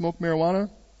just smoke marijuana.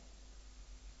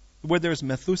 The word there is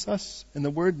methusas, and the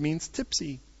word means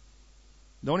tipsy.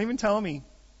 Don't even tell me.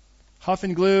 Huff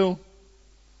and glue,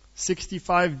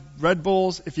 65 Red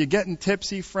Bulls. If you're getting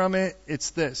tipsy from it,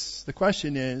 it's this. The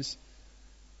question is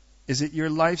it your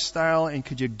lifestyle, and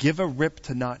could you give a rip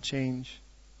to not change?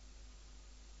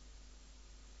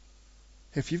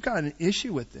 If you've got an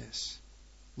issue with this,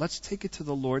 let's take it to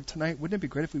the Lord tonight. Wouldn't it be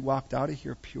great if we walked out of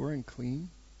here pure and clean?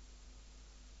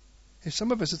 If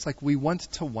some of us, it's like we want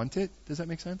it. Does that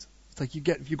make sense? It's like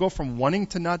you go from wanting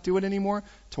to not do it anymore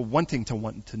to wanting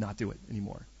to not do it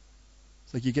anymore.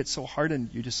 It's like you get so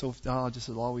hardened, you're just so,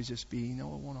 it'll always just be.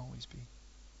 No, it won't always be.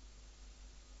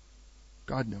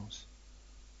 God knows.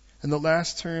 And the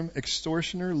last term,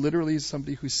 extortioner, literally is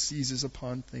somebody who seizes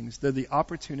upon things. They're the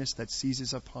opportunist that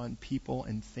seizes upon people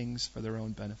and things for their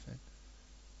own benefit.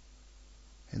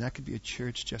 And that could be a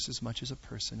church just as much as a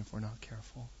person if we're not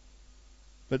careful.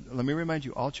 But let me remind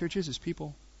you, all churches is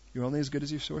people. You're only as good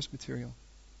as your source material.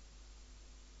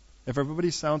 If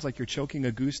everybody sounds like you're choking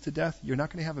a goose to death, you're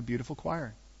not going to have a beautiful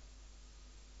choir.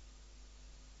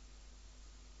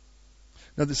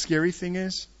 Now, the scary thing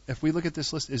is, if we look at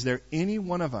this list, is there any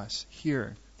one of us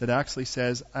here that actually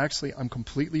says, I'm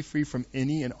completely free from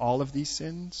any and all of these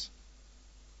sins?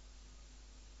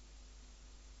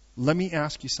 Let me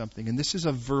ask you something, and this is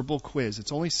a verbal quiz.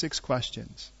 It's only 6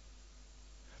 questions.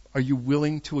 Are you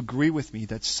willing to agree with me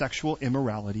that sexual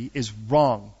immorality is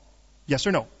wrong? Yes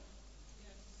or no?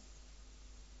 Yes.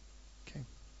 Okay.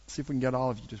 Let's see if we can get all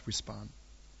of you to respond.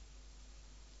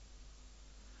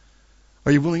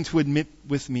 Are you willing to admit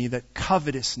with me that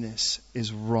covetousness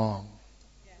is wrong?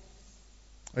 Yes.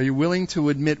 Are you willing to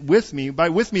admit with me, by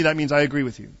with me that means I agree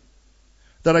with you,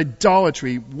 that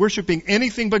idolatry, worshiping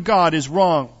anything but God, is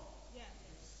wrong? Yes.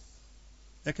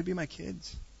 That could be my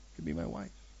kids. It could be my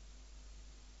wife.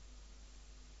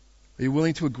 Are you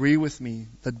willing to agree with me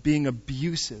that being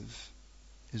abusive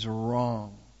is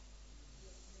wrong?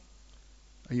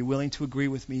 Are you willing to agree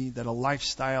with me that a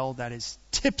lifestyle that is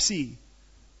tipsy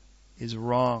is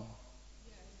wrong?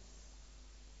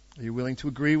 Are you willing to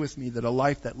agree with me that a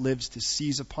life that lives to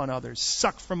seize upon others,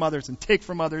 suck from others, and take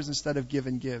from others instead of give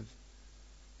and give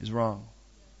is wrong?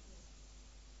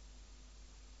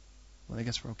 Well, I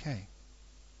guess we're okay.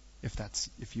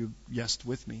 If you yesed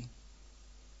with me.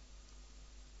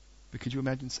 But could you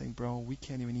imagine saying, bro, we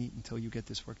can't even eat until you get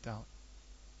this worked out?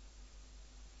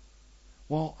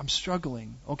 Well, I'm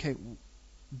struggling. Okay,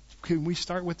 can we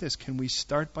start with this? Can we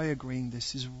start by agreeing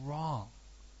this is wrong?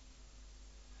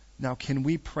 Now, can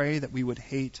we pray that we would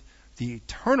hate the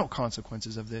eternal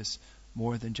consequences of this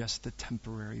more than just the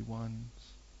temporary ones?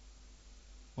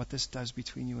 What this does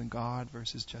between you and God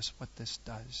versus just what this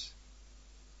does.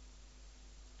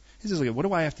 He says, what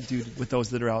do I have to do with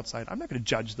those that are outside? I'm not going to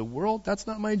judge the world. That's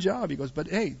not my job. He goes, but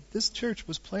hey, this church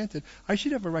was planted. I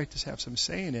should have a right to have some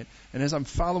say in it. And as I'm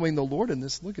following the Lord in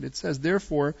this, look at it, it says,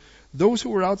 therefore, those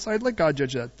who are outside, let God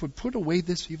judge that. Put away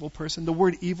this evil person. The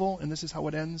word evil, and this is how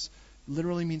it ends,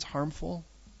 literally means harmful.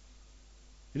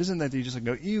 It isn't that you just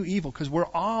go, ew, evil, because we're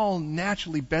all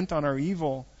naturally bent on our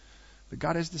evil. But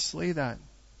God has to slay that.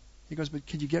 He goes, but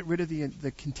could you get rid of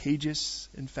the contagious,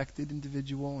 infected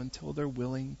individual until they're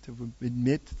willing to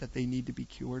admit that they need to be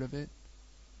cured of it?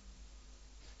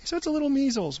 He said, it's a little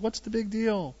measles. What's the big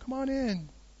deal? Come on in.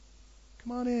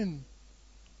 Come on in.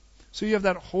 So you have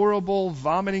that horrible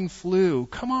vomiting flu.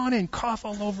 Come on in. Cough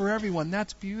all over everyone.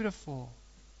 That's beautiful.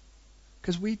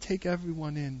 Because we take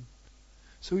everyone in.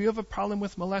 So you have a problem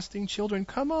with molesting children?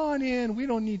 Come on in. We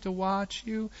don't need to watch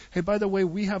you. Hey, by the way,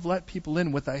 we have let people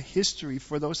in with a history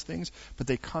for those things, but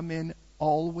they come in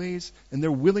always, and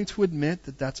they're willing to admit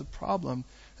that that's a problem,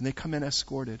 and they come in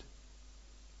escorted.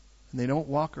 And they don't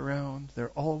walk around. They're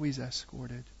always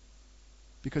escorted.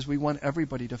 Because we want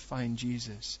everybody to find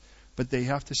Jesus. But they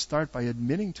have to start by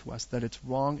admitting to us that it's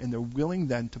wrong, and they're willing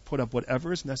then to put up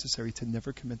whatever is necessary to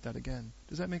never commit that again.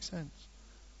 Does that make sense?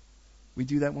 We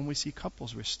do that when we see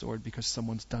couples restored because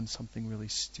someone's done something really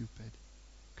stupid.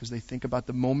 Because they think about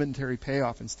the momentary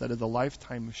payoff instead of the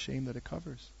lifetime of shame that it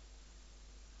covers.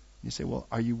 You say, well,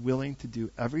 are you willing to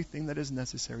do everything that is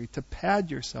necessary to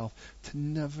pad yourself to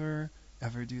never,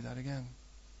 ever do that again?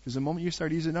 Because the moment you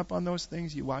start easing up on those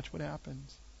things, you watch what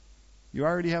happens. You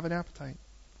already have an appetite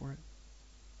for it.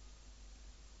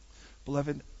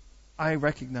 Beloved, I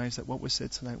recognize that what was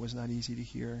said tonight was not easy to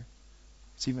hear.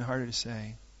 It's even harder to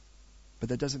say. But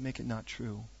that doesn't make it not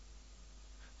true.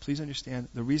 Please understand,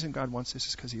 the reason God wants this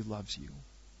is because He loves you.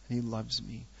 And He loves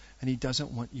me. And He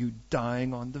doesn't want you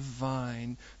dying on the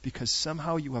vine because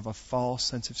somehow you have a false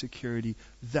sense of security.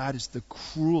 That is the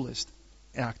cruelest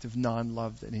act of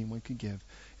non-love that anyone could give.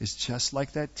 It's just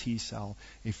like that T cell,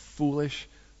 a foolish,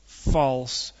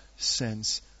 false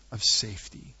sense of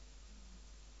safety.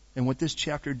 And what this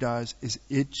chapter does is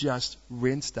it just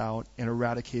rinsed out and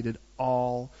eradicated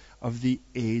all of the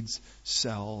AIDS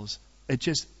cells. It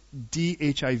just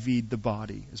de-HIV'd the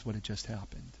body is what it just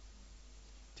happened.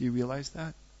 Do you realize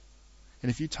that? And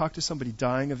if you talk to somebody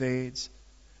dying of AIDS,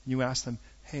 and you ask them,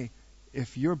 hey,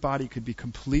 if your body could be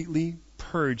completely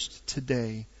purged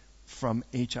today from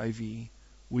HIV,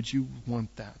 would you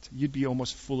want that? You'd be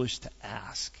almost foolish to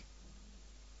ask.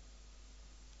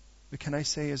 But can I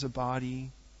say as a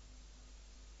body,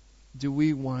 do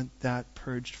we want that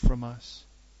purged from us?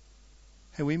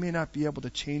 Hey, we may not be able to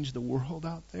change the world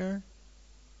out there.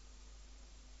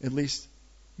 At least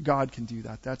God can do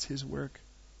that. That's His work.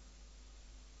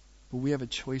 But we have a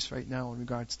choice right now in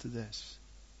regards to this.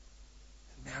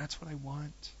 And that's what I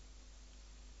want.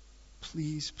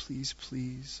 Please, please,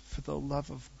 please, for the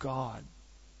love of God,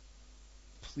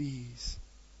 please,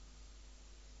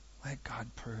 let God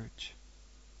purge.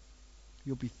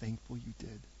 You'll be thankful you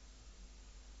did.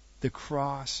 The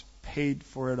cross paid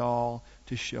for it all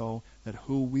to show that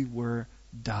who we were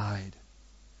died.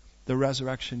 The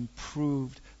resurrection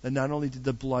proved that not only did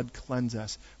the blood cleanse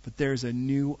us, but there's a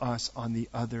new us on the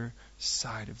other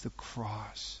side of the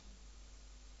cross.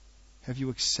 Have you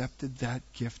accepted that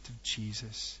gift of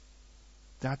Jesus?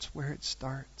 That's where it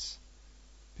starts.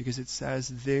 Because it says,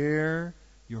 there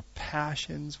your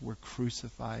passions were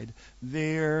crucified.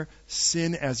 There,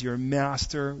 sin as your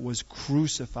master was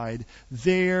crucified.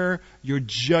 There, your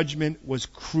judgment was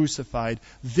crucified.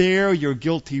 There, your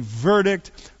guilty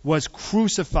verdict was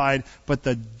crucified. But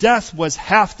the death was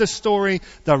half the story.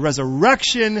 The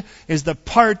resurrection is the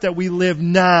part that we live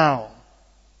now.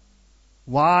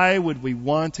 Why would we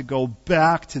want to go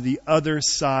back to the other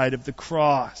side of the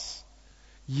cross?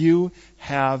 You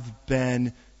have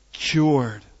been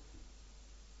cured.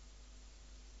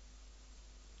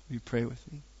 Will you pray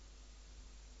with me?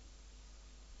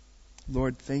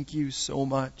 Lord, thank you so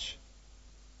much.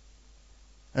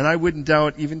 And I wouldn't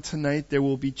doubt even tonight there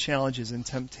will be challenges and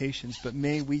temptations, but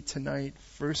may we tonight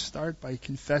first start by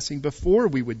confessing before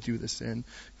we would do the sin.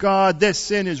 God, this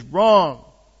sin is wrong.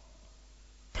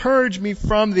 Purge me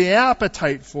from the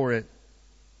appetite for it.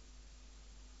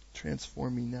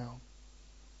 Transform me now.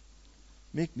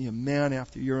 Make me a man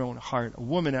after your own heart, a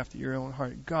woman after your own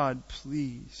heart. God,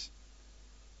 please.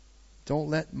 Don't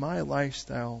let my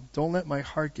lifestyle, don't let my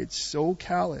heart get so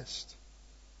calloused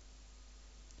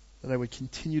that I would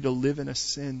continue to live in a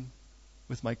sin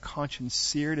with my conscience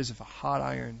seared as if a hot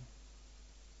iron.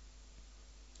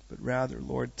 But rather,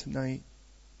 Lord, tonight,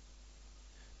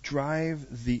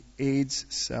 drive the AIDS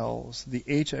cells, the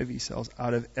HIV cells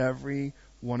out of every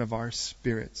one of our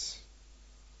spirits.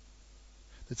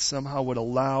 That somehow would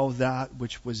allow that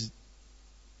which was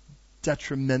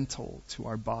detrimental to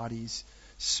our bodies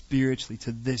spiritually,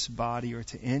 to this body or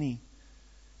to any.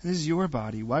 This is your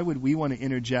body. Why would we want to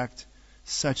interject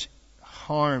such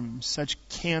harm, such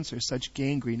cancer, such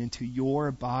gangrene into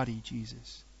your body,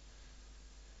 Jesus?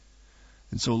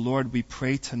 And so, Lord, we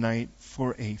pray tonight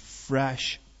for a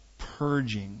fresh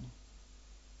purging,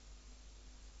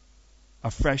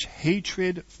 a fresh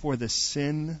hatred for the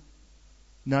sin,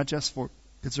 not just for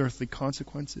its earthly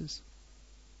consequences,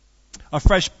 a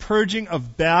fresh purging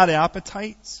of bad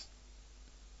appetites,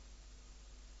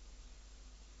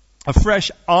 a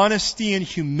fresh honesty and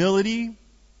humility.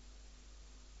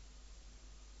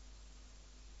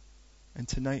 And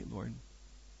tonight, Lord,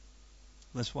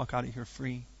 Let's walk out of here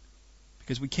free.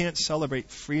 Because we can't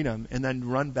celebrate freedom and then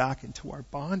run back into our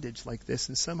bondage like this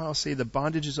and somehow say the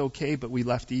bondage is okay, but we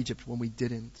left Egypt when we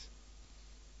didn't.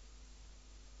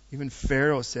 Even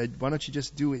Pharaoh said, why don't you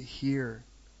just do it here?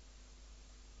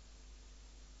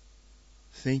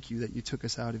 Thank you that you took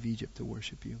us out of Egypt to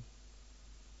worship you.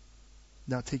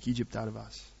 Now take Egypt out of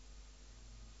us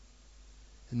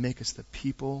and make us the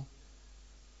people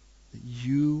that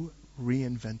you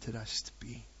reinvented us to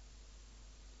be.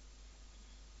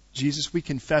 Jesus, we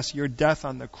confess your death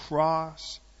on the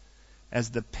cross as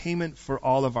the payment for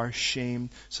all of our shame,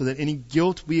 so that any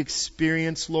guilt we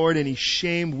experience, Lord, any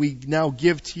shame we now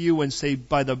give to you and say,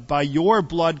 by your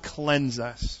blood cleanse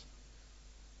us.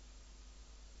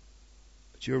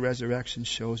 But your resurrection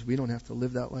shows we don't have to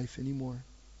live that life anymore.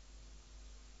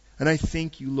 And I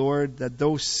thank you, Lord, that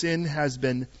though sin has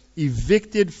been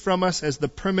evicted from us as the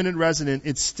permanent resident,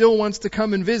 it still wants to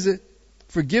come and visit.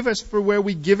 Forgive us for where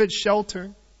we give it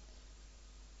shelter.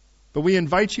 But we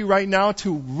invite you right now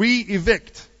to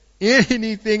re-evict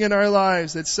anything in our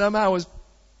lives that somehow has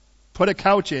put a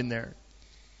couch in there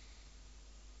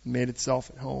and made itself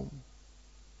at home.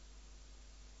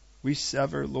 We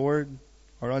sever, Lord,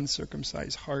 our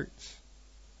uncircumcised hearts.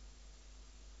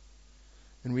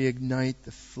 And we ignite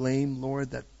the flame,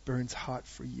 Lord, that burns hot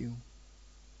for you.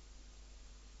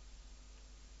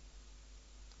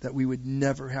 That we would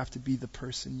never have to be the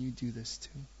person you do this to.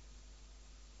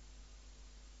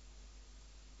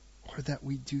 Or that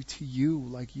we do to you,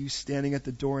 like you standing at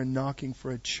the door and knocking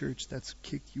for a church that's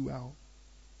kicked you out.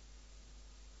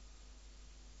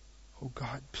 Oh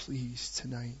God, please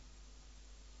tonight,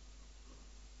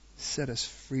 set us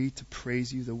free to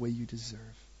praise you the way you deserve.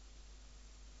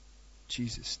 In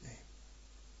Jesus'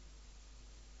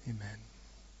 name, amen.